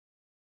top.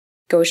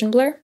 Gaussian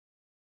blur.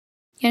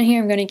 And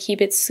here I'm going to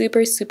keep it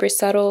super, super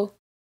subtle.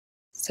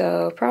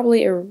 So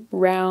probably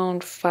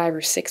around 5 or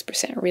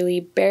 6%,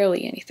 really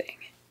barely anything.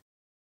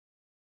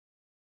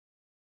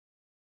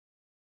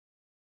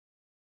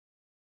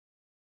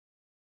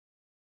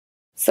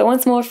 So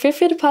once more, feel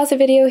free to pause the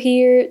video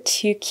here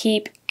to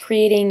keep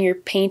creating your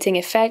painting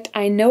effect.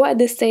 I know at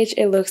this stage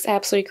it looks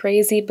absolutely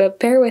crazy, but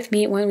bear with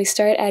me. When we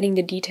start adding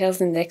the details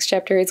in the next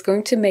chapter, it's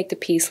going to make the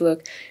piece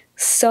look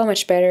so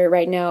much better.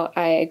 Right now,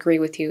 I agree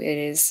with you, it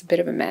is a bit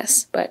of a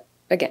mess, but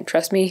again,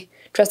 trust me,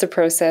 trust the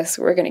process,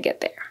 we're gonna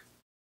get there.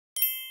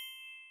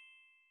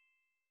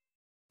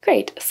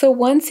 Great, so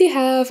once you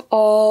have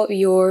all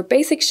your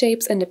basic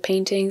shapes and the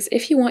paintings,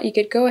 if you want, you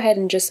could go ahead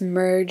and just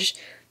merge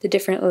the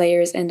different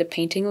layers and the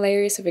painting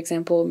layers. So for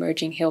example,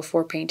 merging Hill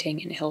 4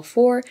 painting and Hill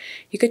 4.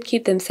 You could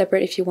keep them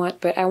separate if you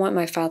want, but I want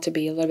my file to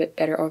be a little bit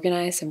better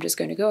organized, so I'm just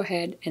going to go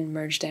ahead and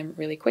merge them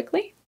really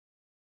quickly.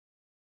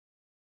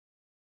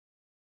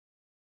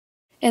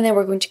 And then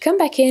we're going to come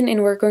back in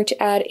and we're going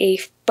to add a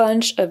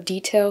bunch of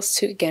details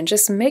to, again,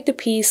 just make the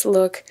piece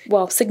look,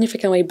 well,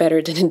 significantly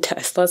better than it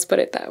does, let's put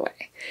it that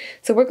way.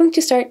 So we're going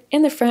to start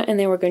in the front and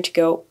then we're going to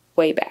go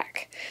way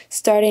back.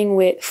 Starting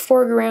with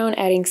foreground,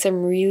 adding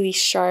some really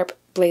sharp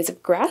blades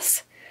of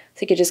grass.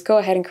 So you could just go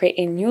ahead and create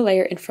a new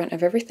layer in front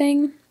of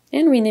everything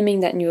and renaming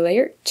that new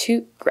layer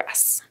to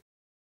grass.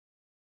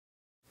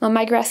 On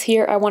my grass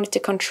here, I wanted to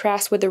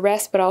contrast with the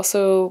rest, but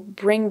also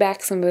bring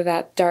back some of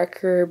that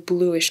darker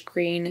bluish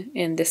green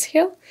in this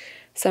hill.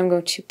 So I'm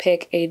going to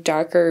pick a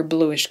darker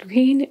bluish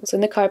green. So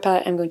in the color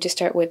palette, I'm going to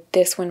start with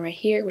this one right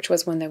here, which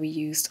was one that we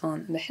used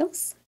on the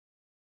hills.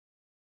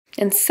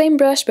 And same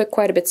brush, but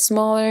quite a bit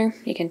smaller.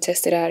 You can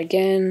test it out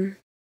again.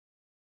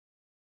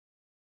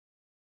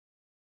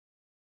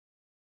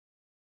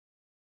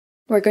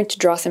 We're going to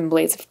draw some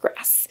blades of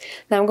grass.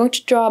 Now I'm going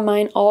to draw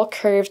mine all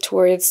curved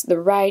towards the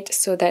right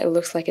so that it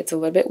looks like it's a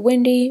little bit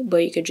windy,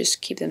 but you could just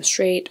keep them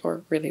straight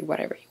or really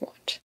whatever you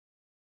want.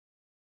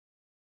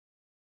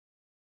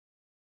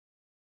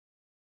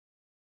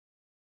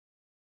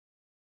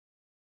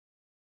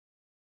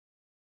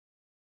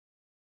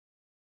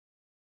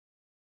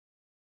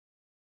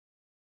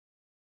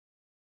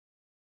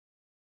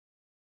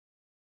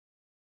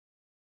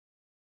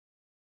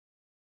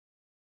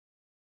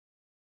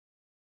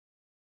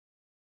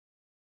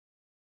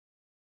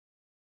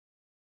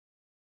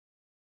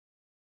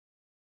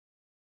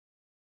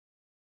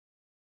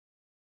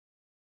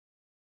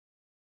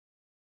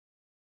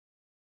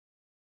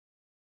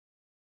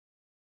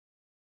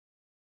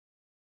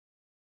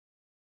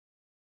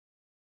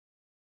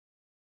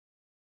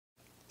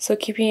 So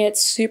keeping it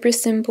super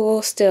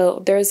simple,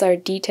 still there's our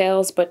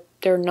details, but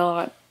they're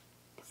not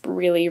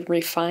really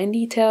refined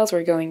details.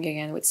 We're going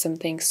again with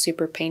something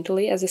super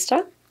painterly as a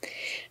style.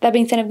 That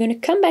being said, I'm going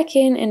to come back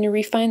in and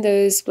refine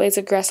those blades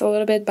of grass a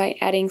little bit by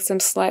adding some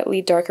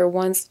slightly darker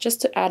ones just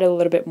to add a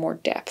little bit more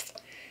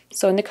depth.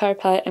 So in the color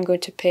palette, I'm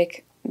going to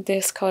pick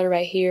this color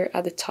right here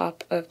at the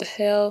top of the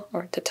hill,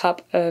 or the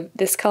top of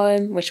this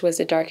column, which was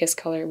the darkest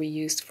color we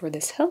used for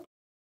this hill.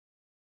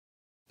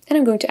 And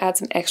I'm going to add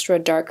some extra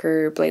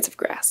darker blades of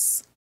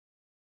grass.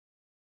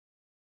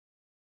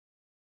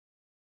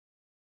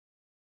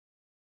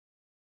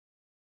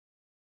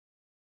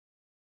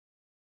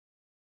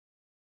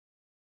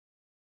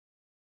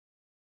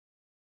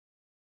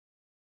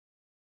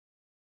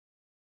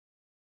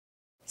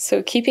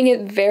 So keeping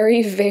it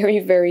very, very,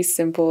 very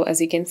simple, as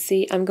you can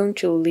see, I'm going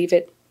to leave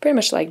it pretty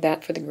much like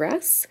that for the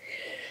grass.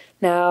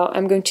 Now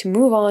I'm going to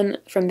move on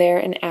from there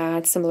and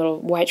add some little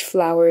white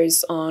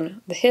flowers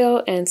on the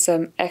hill and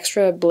some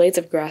extra blades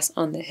of grass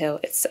on the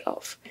hill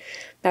itself.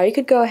 Now you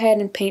could go ahead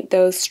and paint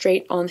those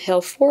straight on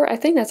hill 4. I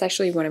think that's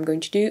actually what I'm going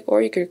to do,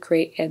 or you could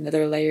create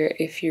another layer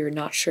if you're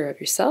not sure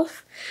of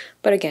yourself.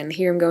 But again,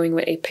 here I'm going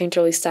with a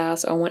painterly style,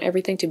 so I want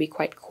everything to be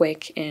quite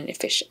quick and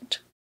efficient.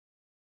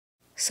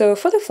 So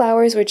for the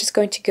flowers, we're just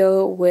going to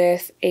go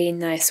with a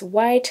nice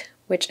white,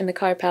 which in the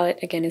color palette,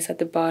 again, is at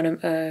the bottom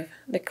of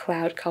the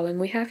cloud column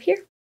we have here,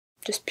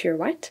 just pure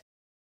white.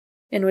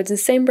 And with the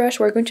same brush,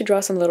 we're going to draw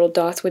some little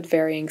dots with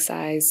varying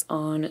size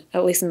on,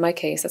 at least in my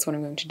case, that's what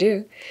I'm going to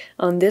do,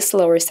 on this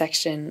lower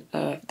section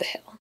of the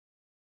hill.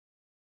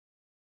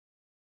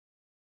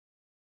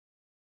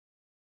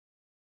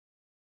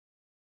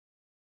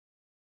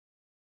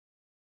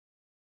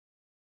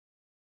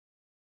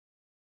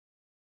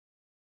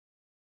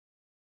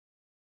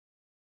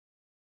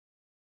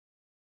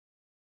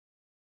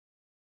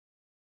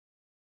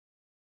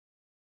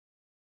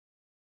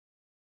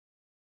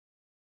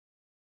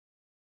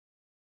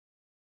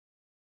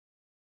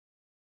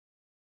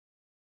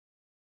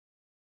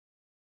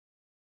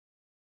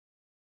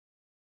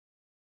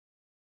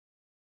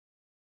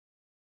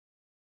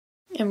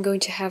 I'm going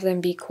to have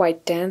them be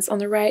quite dense on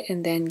the right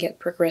and then get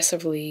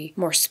progressively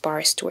more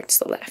sparse towards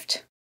the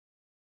left.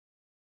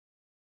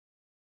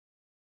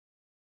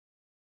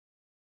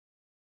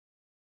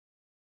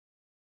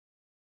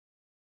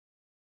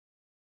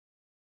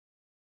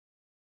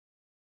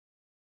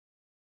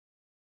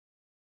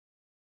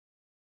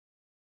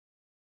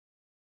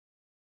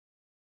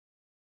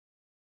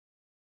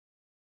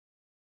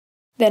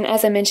 Then,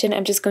 as I mentioned,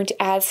 I'm just going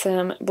to add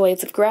some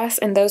blades of grass,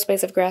 and those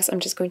blades of grass I'm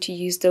just going to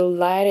use the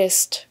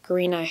lightest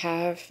green I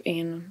have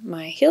in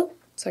my hill,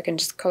 so I can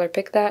just color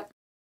pick that.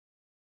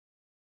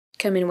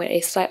 Come in with a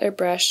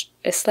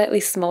slightly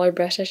smaller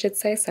brush, I should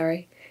say,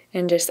 sorry,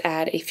 and just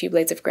add a few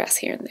blades of grass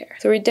here and there.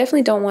 So we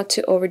definitely don't want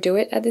to overdo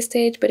it at this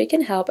stage, but it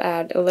can help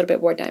add a little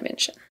bit more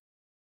dimension.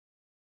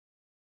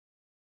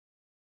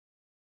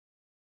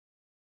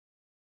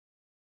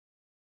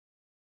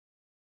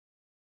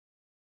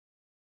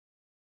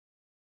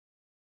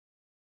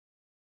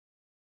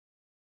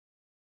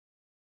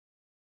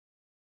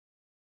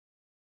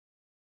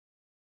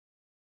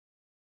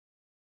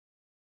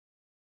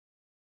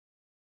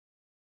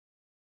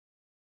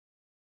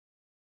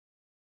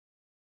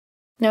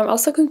 Now I'm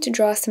also going to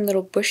draw some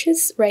little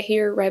bushes right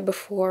here, right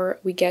before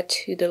we get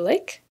to the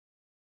lake.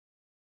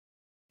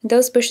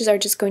 Those bushes are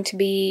just going to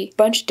be a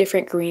bunch of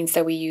different greens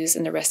that we use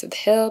in the rest of the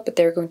hill, but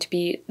they're going to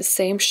be the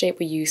same shape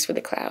we use for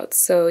the clouds.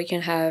 So you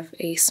can have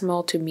a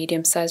small to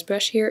medium sized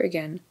brush here.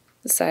 Again,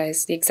 the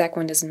size, the exact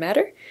one doesn't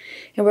matter.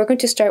 And we're going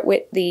to start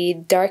with the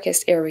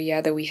darkest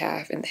area that we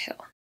have in the hill.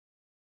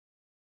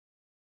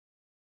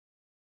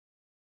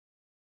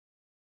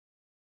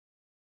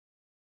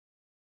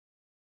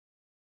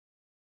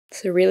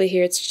 So really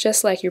here, it's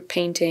just like you're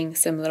painting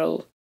some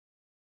little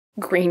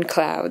green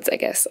clouds, I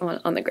guess,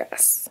 on the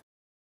grass.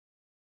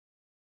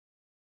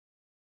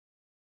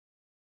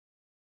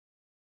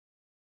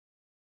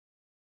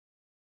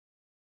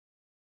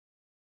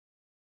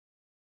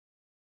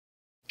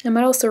 I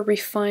might also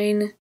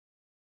refine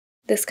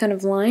this kind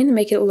of line,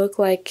 make it look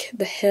like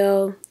the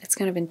hill, it's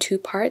kind of in two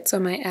parts, so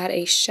I might add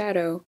a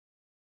shadow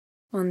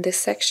on this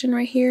section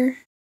right here.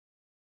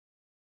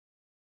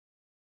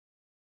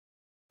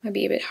 Might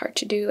be a bit hard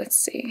to do, let's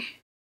see.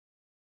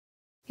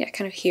 Yeah,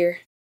 kind of here.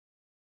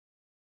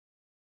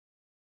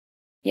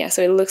 Yeah,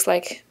 so it looks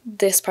like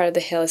this part of the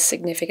hill is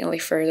significantly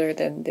further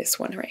than this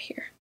one right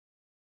here.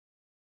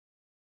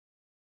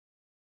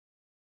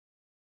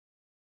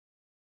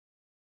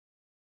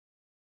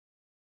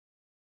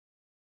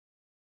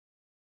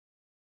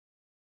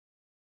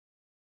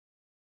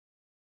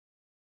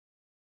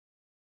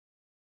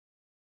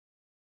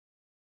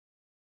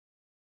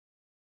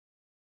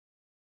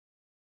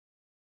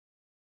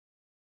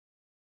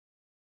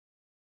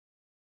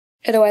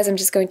 Otherwise, I'm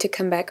just going to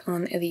come back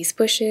on these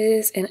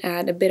bushes and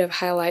add a bit of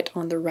highlight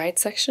on the right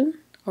section,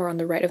 or on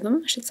the right of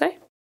them, I should say.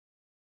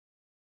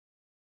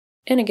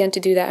 And again, to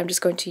do that, I'm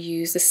just going to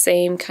use the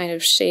same kind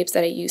of shapes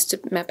that I used to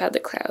map out the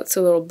clouds,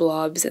 so little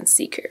blobs and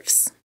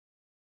C-curves.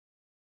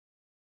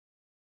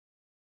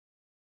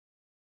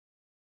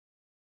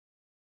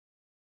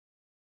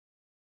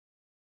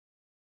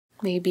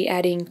 Maybe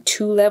adding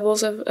 2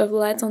 levels of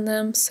lights on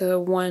them, so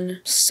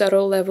one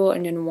subtle level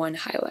and then one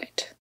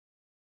highlight.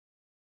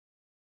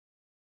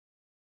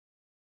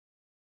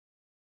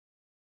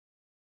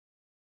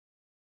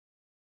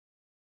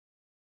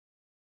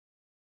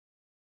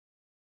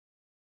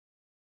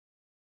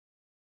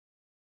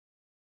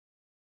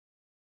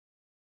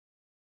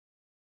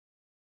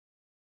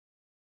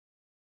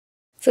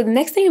 So the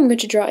next thing I'm going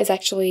to draw is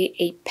actually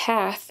a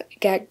path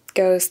that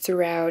goes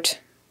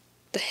throughout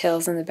the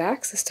hills in the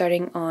back, so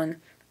starting on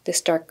this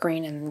dark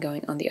green and then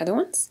going on the other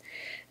ones.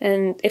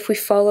 And if we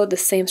follow the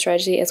same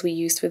strategy as we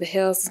used for the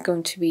hills, it's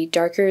going to be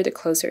darker the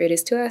closer it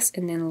is to us,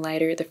 and then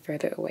lighter the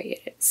further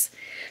away it is.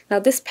 Now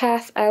this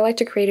path, I like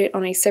to create it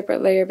on a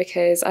separate layer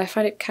because I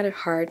find it kind of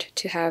hard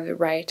to have the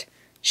right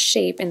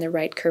shape and the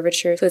right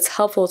curvature, so it's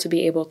helpful to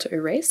be able to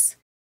erase.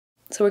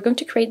 So we're going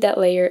to create that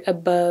layer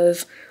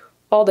above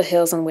all the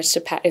hills on which the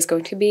path is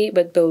going to be,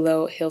 but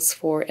below hills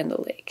 4 and the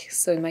lake.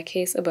 So in my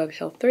case, above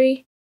hill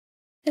 3,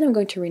 and I'm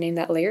going to rename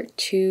that layer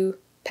to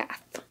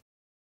path.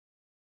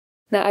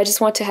 Now I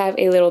just want to have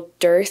a little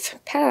dirt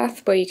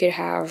path, but you could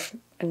have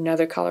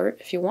another color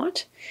if you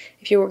want.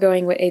 If you were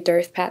going with a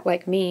dearth path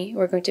like me,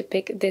 we're going to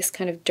pick this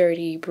kind of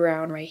dirty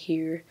brown right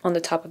here on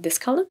the top of this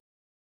column.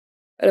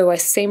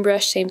 Otherwise, same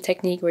brush, same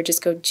technique, we're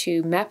just going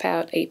to map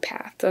out a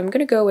path. So I'm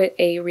going to go with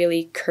a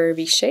really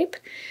curvy shape.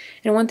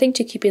 And one thing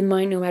to keep in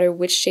mind, no matter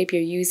which shape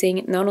you're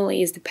using, not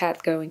only is the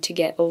path going to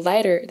get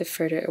lighter the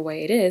further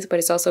away it is, but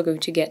it's also going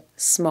to get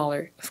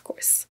smaller, of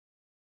course.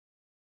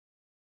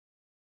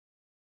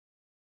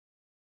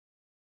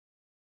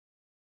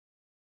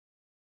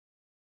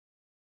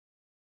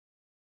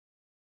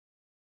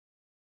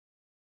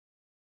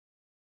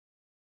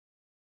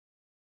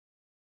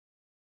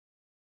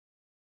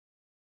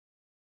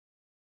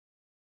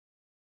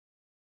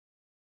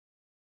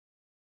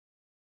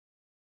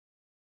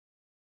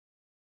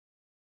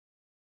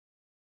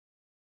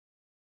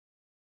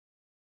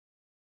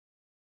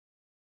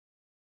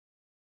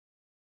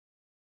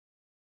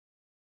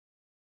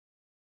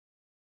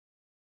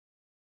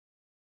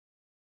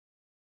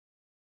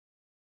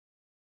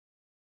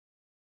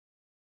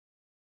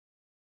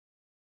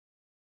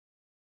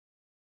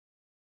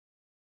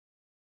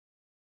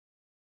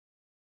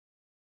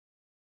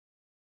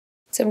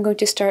 So I'm going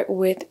to start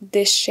with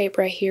this shape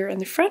right here in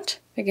the front.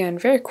 Again,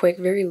 very quick,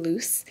 very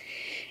loose.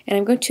 And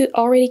I'm going to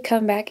already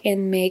come back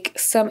and make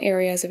some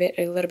areas of it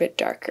a little bit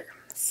darker.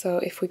 So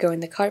if we go in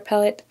the color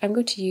palette, I'm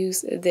going to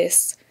use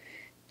this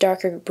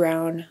darker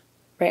brown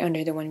right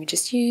under the one we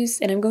just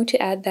used, and I'm going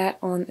to add that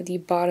on the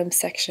bottom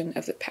section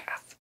of the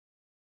path.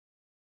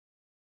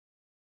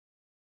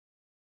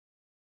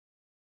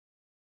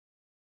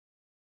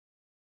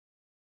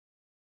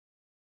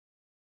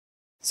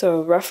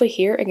 So roughly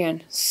here,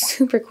 again,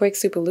 super quick,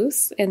 super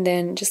loose, and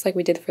then just like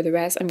we did for the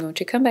rest, I'm going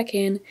to come back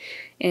in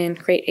and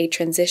create a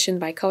transition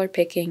by color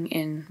picking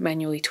and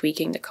manually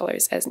tweaking the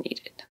colors as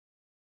needed.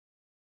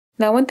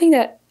 Now, one thing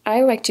that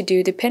I like to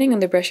do, depending on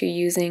the brush you're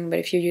using, but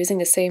if you're using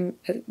the same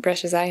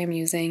brush as I am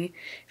using,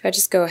 if I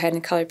just go ahead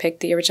and color pick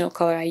the original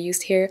color I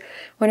used here,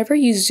 whenever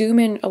you zoom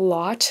in a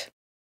lot,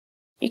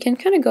 you can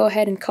kind of go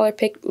ahead and color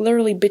pick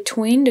literally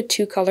between the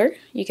two colors.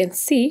 You can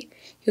see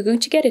you're going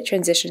to get a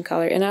transition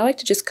color, and I like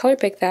to just color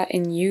pick that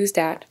and use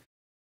that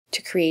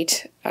to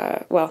create,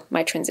 well,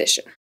 my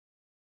transition.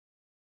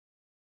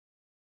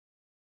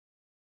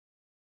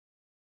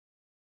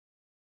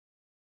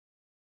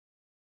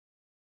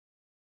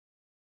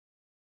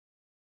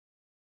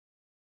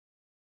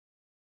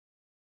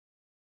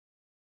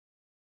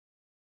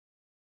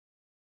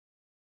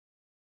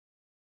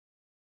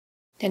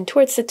 Then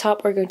towards the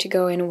top, we're going to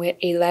go in with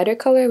a lighter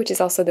color, which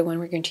is also the one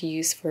we're going to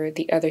use for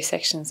the other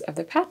sections of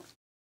the path.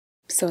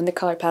 So in the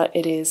color palette,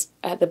 it is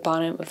at the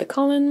bottom of the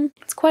column.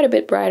 It's quite a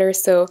bit brighter,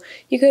 so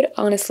you could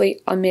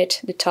honestly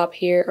omit the top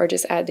here or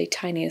just add the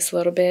tiniest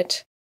little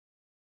bit.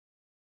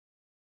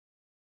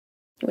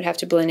 You would have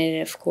to blend it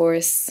in, of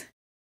course.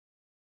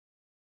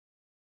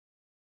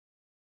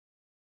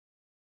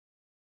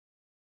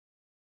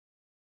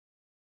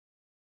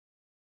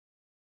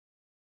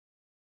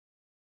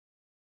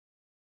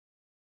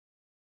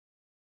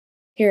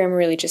 Here I'm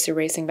really just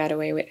erasing, by the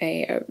way, with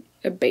a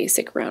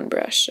basic round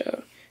brush,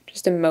 so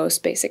just the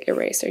most basic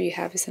eraser you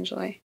have,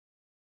 essentially.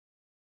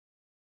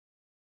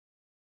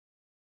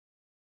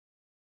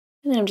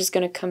 And then I'm just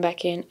going to come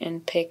back in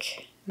and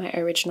pick my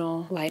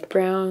original light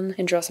brown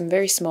and draw some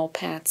very small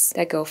paths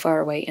that go far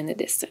away in the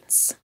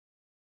distance.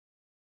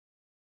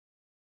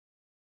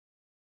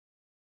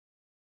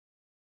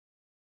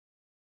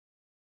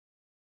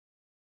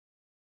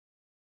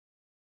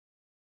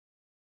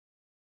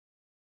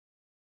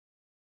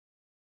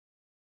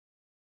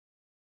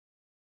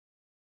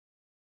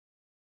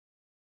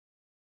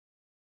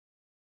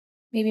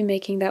 Maybe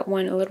making that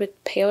one a little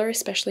bit paler,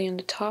 especially on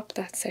the top,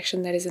 that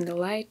section that is in the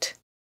light.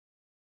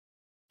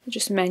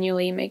 Just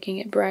manually making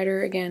it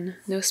brighter. Again,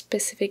 no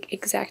specific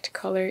exact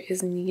color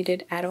is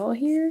needed at all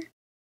here,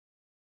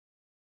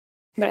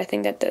 but I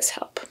think that does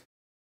help.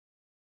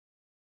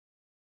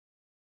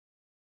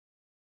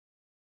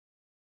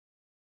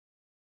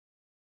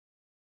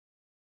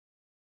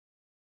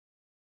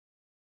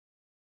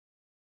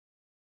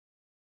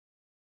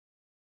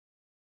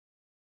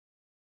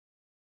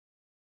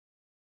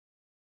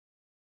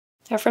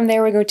 Now from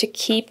there, we're going to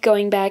keep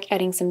going back,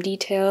 adding some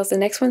details. The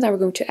next ones that we're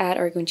going to add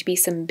are going to be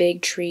some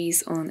big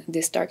trees on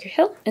this darker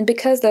hill. And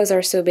because those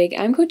are so big,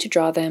 I'm going to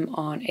draw them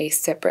on a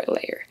separate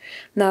layer.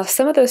 Now,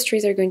 some of those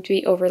trees are going to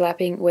be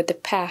overlapping with the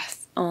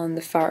path on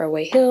the far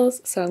away hills,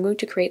 so I'm going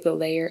to create the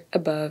layer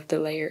above the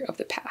layer of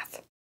the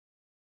path.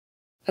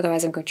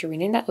 Otherwise, I'm going to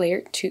rename that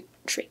layer to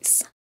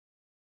trees.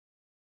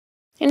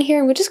 And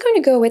here we're just going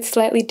to go with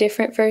slightly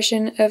different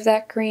version of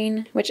that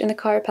green, which in the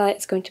color palette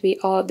is going to be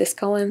all of this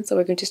column. So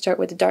we're going to start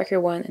with the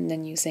darker one and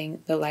then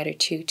using the lighter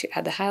two to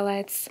add the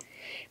highlights.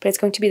 But it's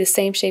going to be the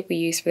same shape we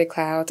use for the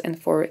clouds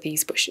and for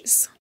these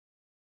bushes.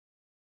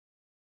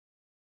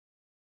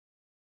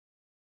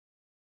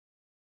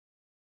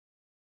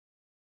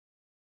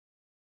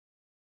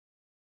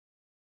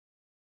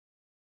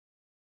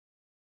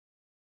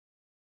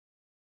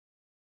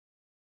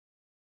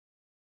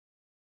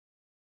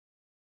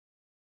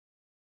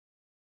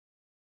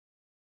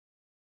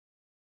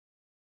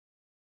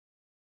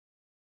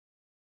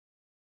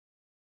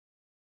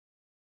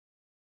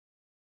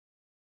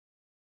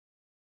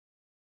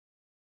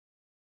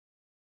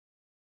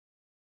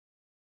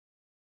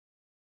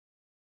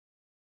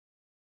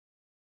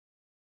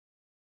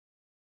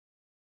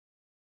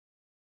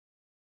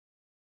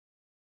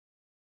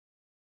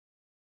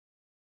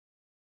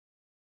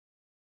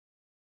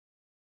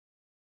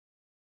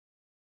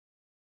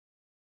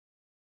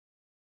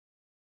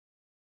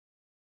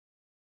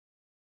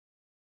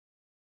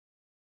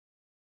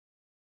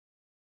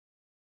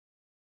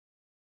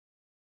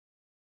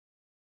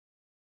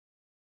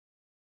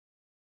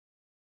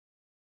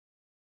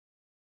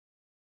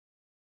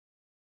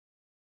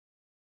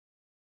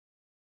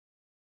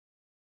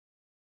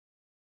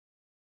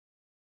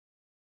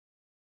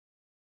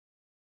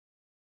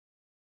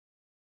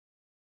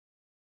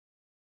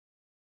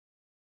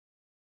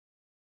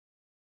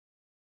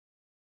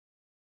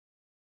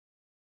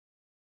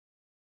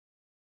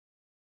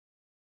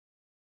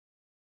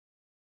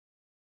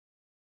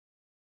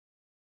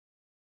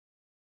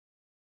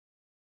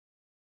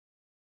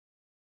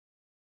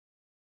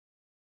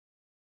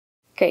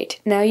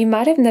 Great. Now you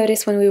might have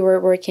noticed when we were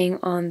working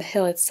on the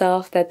hill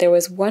itself that there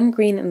was one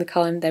green in the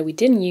column that we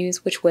didn't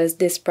use, which was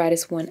this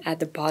brightest one at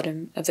the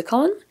bottom of the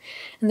column.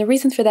 And the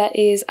reason for that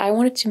is I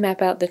wanted to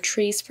map out the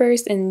trees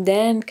first and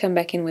then come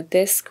back in with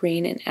this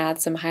green and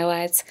add some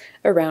highlights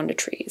around the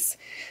trees.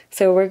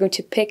 So we're going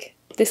to pick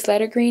this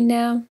lighter green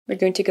now. We're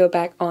going to go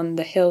back on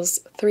the hill's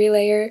 3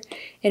 layer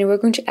and we're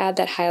going to add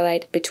that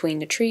highlight between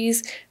the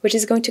trees, which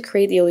is going to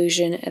create the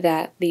illusion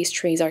that these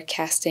trees are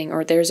casting,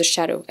 or there's a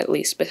shadow at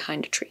least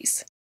behind the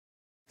trees.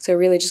 So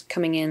really just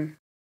coming in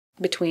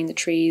between the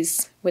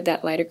trees with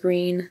that lighter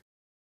green.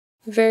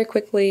 Very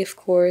quickly, of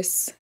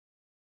course.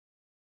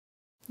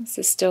 This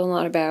is still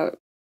not about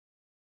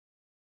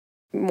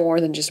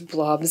more than just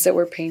blobs that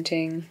we're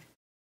painting.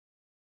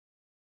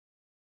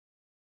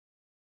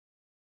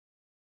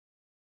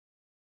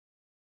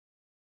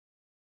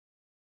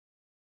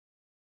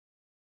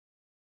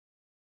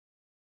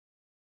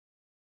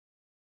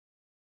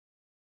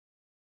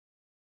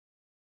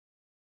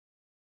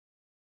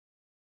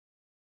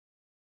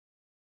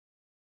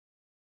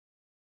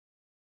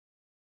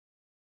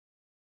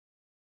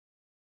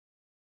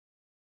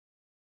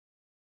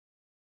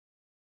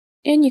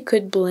 And you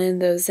could blend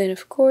those in,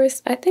 of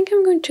course. I think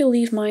I'm going to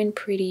leave mine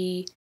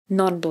pretty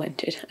not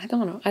blended. I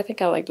don't know. I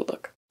think I like the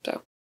look.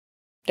 So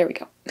there we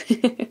go.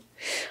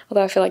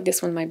 Although I feel like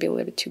this one might be a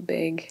little bit too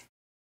big.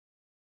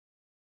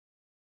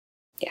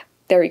 Yeah,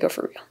 there we go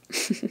for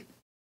real.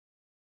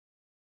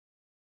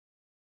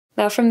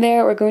 Now from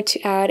there, we're going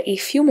to add a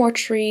few more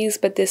trees,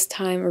 but this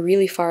time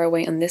really far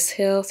away on this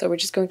hill. So we're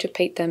just going to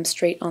paint them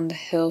straight on the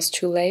hill's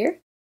 2 layer.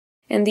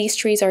 And these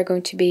trees are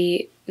going to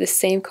be the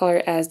same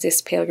color as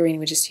this pale green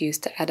we just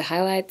used to add the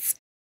highlights.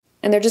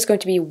 And they're just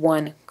going to be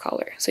one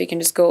color. So you can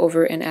just go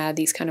over and add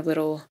these kind of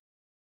little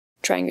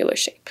triangular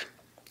shape.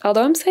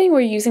 Although I'm saying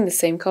we're using the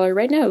same color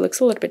right now, it looks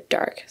a little bit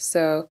dark.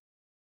 So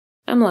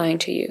I'm lying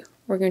to you.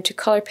 We're going to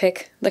color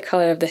pick the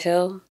color of the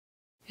hill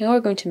and we're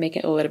going to make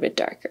it a little bit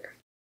darker.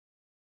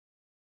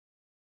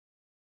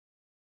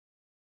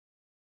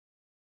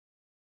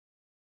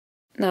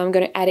 Now I'm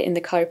going to add it in the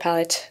color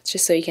palette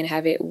just so you can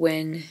have it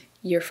when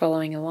you're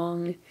following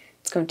along.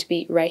 It's going to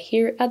be right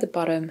here at the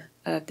bottom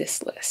of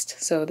this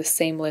list. So the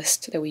same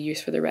list that we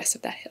use for the rest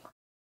of that hill.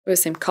 Or the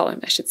same column,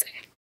 I should say.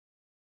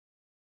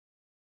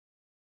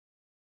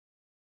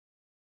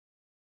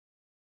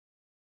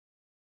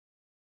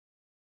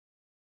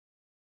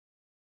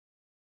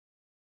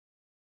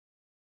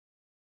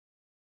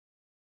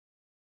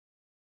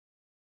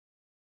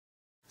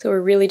 So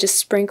we're really just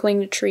sprinkling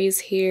the trees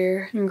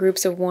here in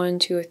groups of 1,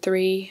 2, or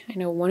 3. I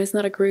know 1 is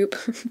not a group,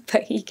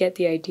 but you get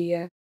the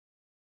idea.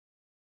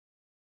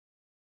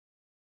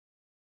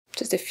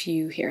 Just a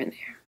few here and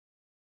there.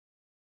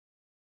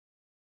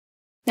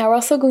 Now we're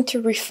also going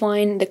to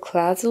refine the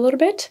clouds a little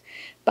bit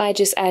by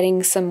just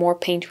adding some more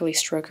painterly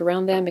stroke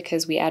around them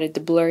because we added the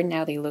blur.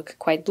 Now they look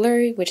quite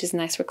blurry, which is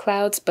nice for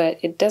clouds, but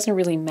it doesn't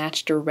really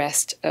match the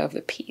rest of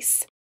the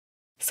piece.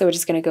 So we're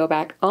just going to go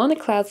back on the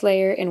clouds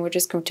layer and we're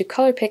just going to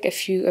color pick a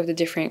few of the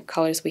different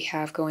colors we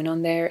have going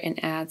on there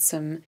and add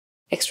some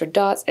extra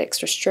dots,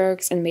 extra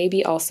strokes, and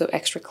maybe also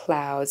extra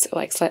clouds,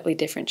 like slightly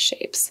different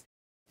shapes.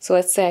 So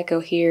let's say I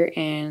go here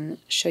and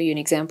show you an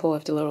example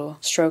of the little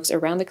strokes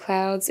around the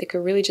clouds. It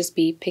could really just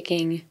be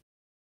picking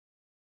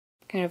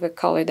kind of a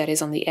color that is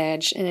on the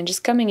edge and then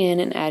just coming in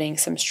and adding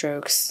some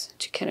strokes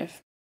to kind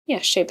of,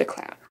 shape the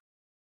cloud.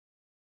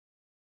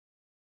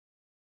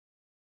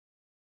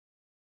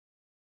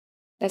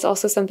 That's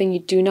also something you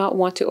do not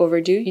want to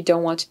overdo. You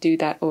don't want to do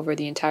that over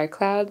the entire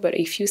cloud, but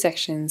a few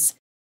sections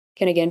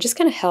can again just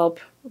kind of help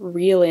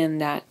reel in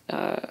that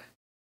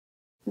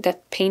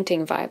that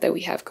painting vibe that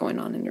we have going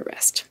on in the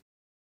rest.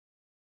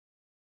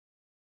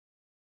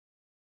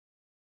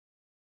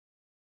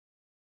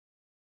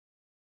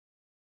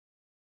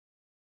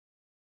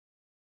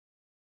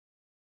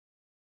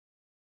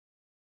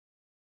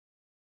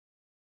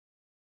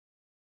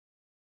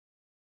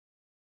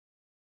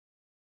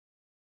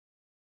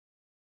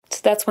 So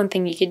that's one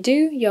thing you could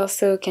do. You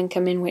also can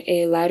come in with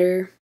a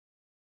lighter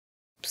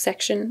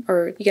section,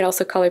 or you can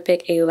also color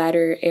pick a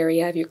lighter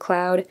area of your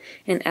cloud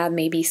and add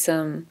maybe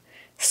some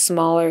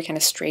smaller kind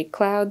of straight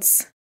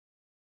clouds.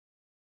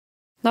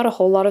 Not a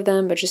whole lot of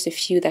them, but just a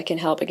few that can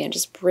help, again,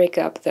 just break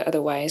up the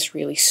otherwise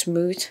really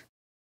smooth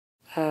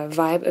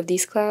vibe of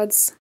these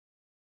clouds.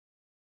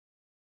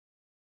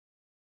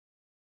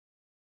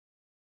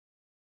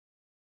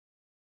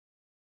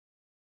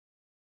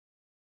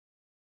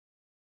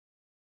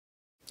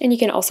 And you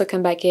can also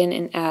come back in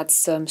and add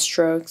some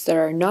strokes that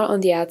are not on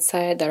the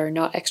outside, that are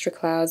not extra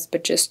clouds,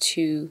 but just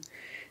to,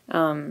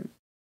 sorry,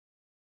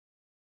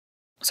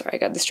 I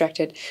got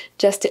distracted,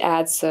 just to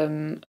add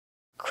some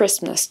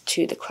crispness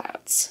to the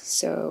clouds.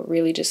 So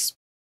really just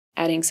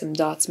adding some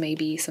dots,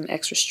 maybe some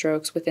extra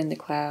strokes within the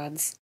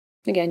clouds.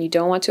 Again, you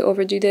don't want to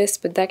overdo this,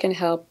 but that can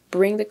help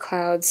bring the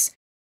clouds,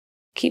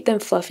 keep them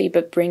fluffy,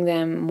 but bring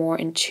them more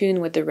in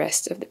tune with the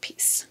rest of the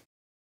piece.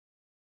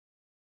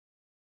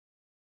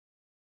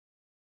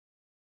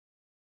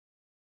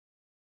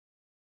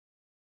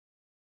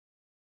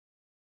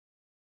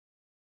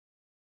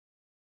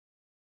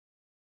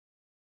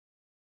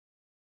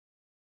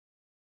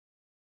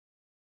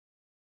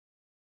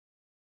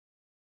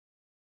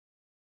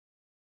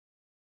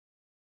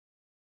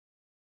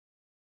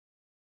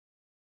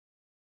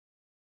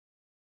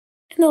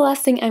 And the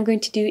last thing I'm going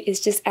to do is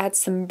just add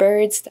some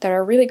birds that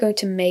are really going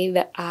to make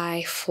the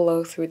eye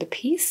flow through the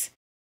piece.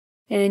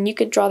 And you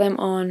could draw them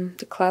on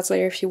the clouds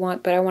layer if you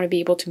want, but I want to be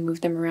able to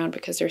move them around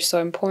because they're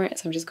so important.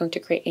 So I'm just going to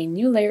create a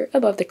new layer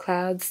above the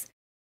clouds.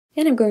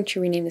 And I'm going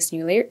to rename this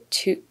new layer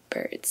to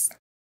birds.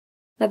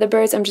 Now the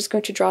birds, I'm just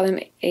going to draw them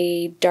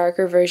a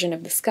darker version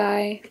of the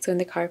sky. So in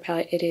the color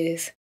palette, it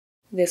is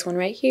this one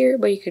right here,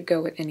 but you could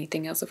go with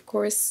anything else, of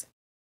course.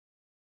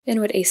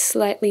 And with a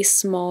slightly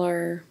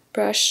smaller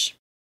brush,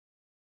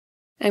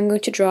 I'm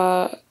going to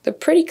draw the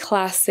pretty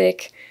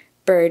classic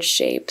bird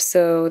shape.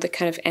 So the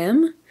kind of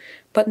M,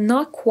 but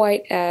not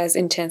quite as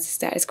intense as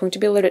that. It's going to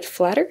be a little bit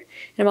flatter,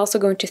 and I'm also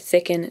going to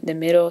thicken the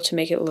middle to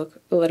make it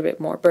look a little bit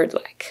more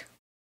bird-like.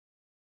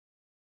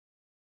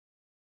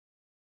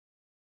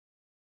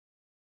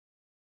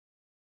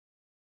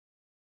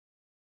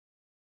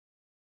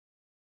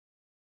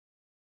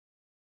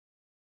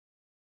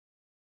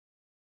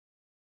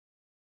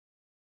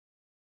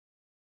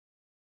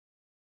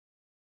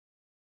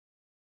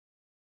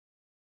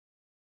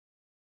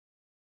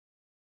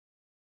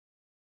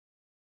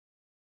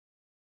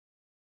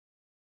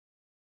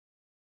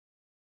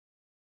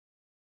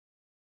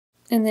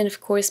 And then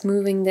of course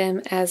moving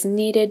them as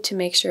needed to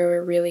make sure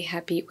we're really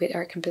happy with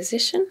our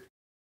composition.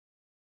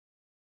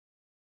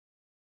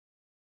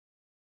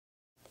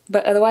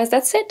 But otherwise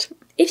that's it.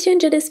 If you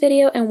enjoyed this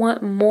video and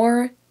want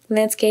more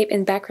landscape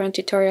and background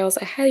tutorials,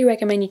 I highly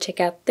recommend you check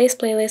out this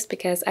playlist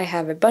because I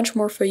have a bunch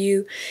more for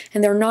you,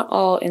 and they're not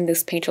all in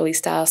this painterly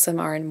style. Some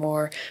are in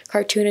more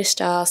cartoonish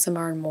style, some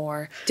are in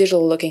more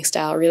digital looking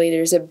style. Really,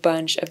 there's a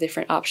bunch of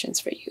different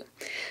options for you.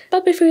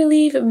 But before you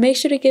leave, make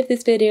sure to give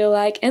this video a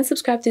like and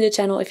subscribe to the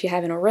channel if you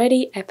haven't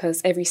already. I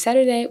post every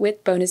Saturday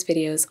with bonus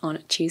videos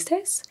on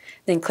Tuesdays.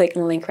 Then click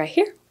on the link right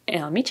here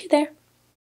and I'll meet you there.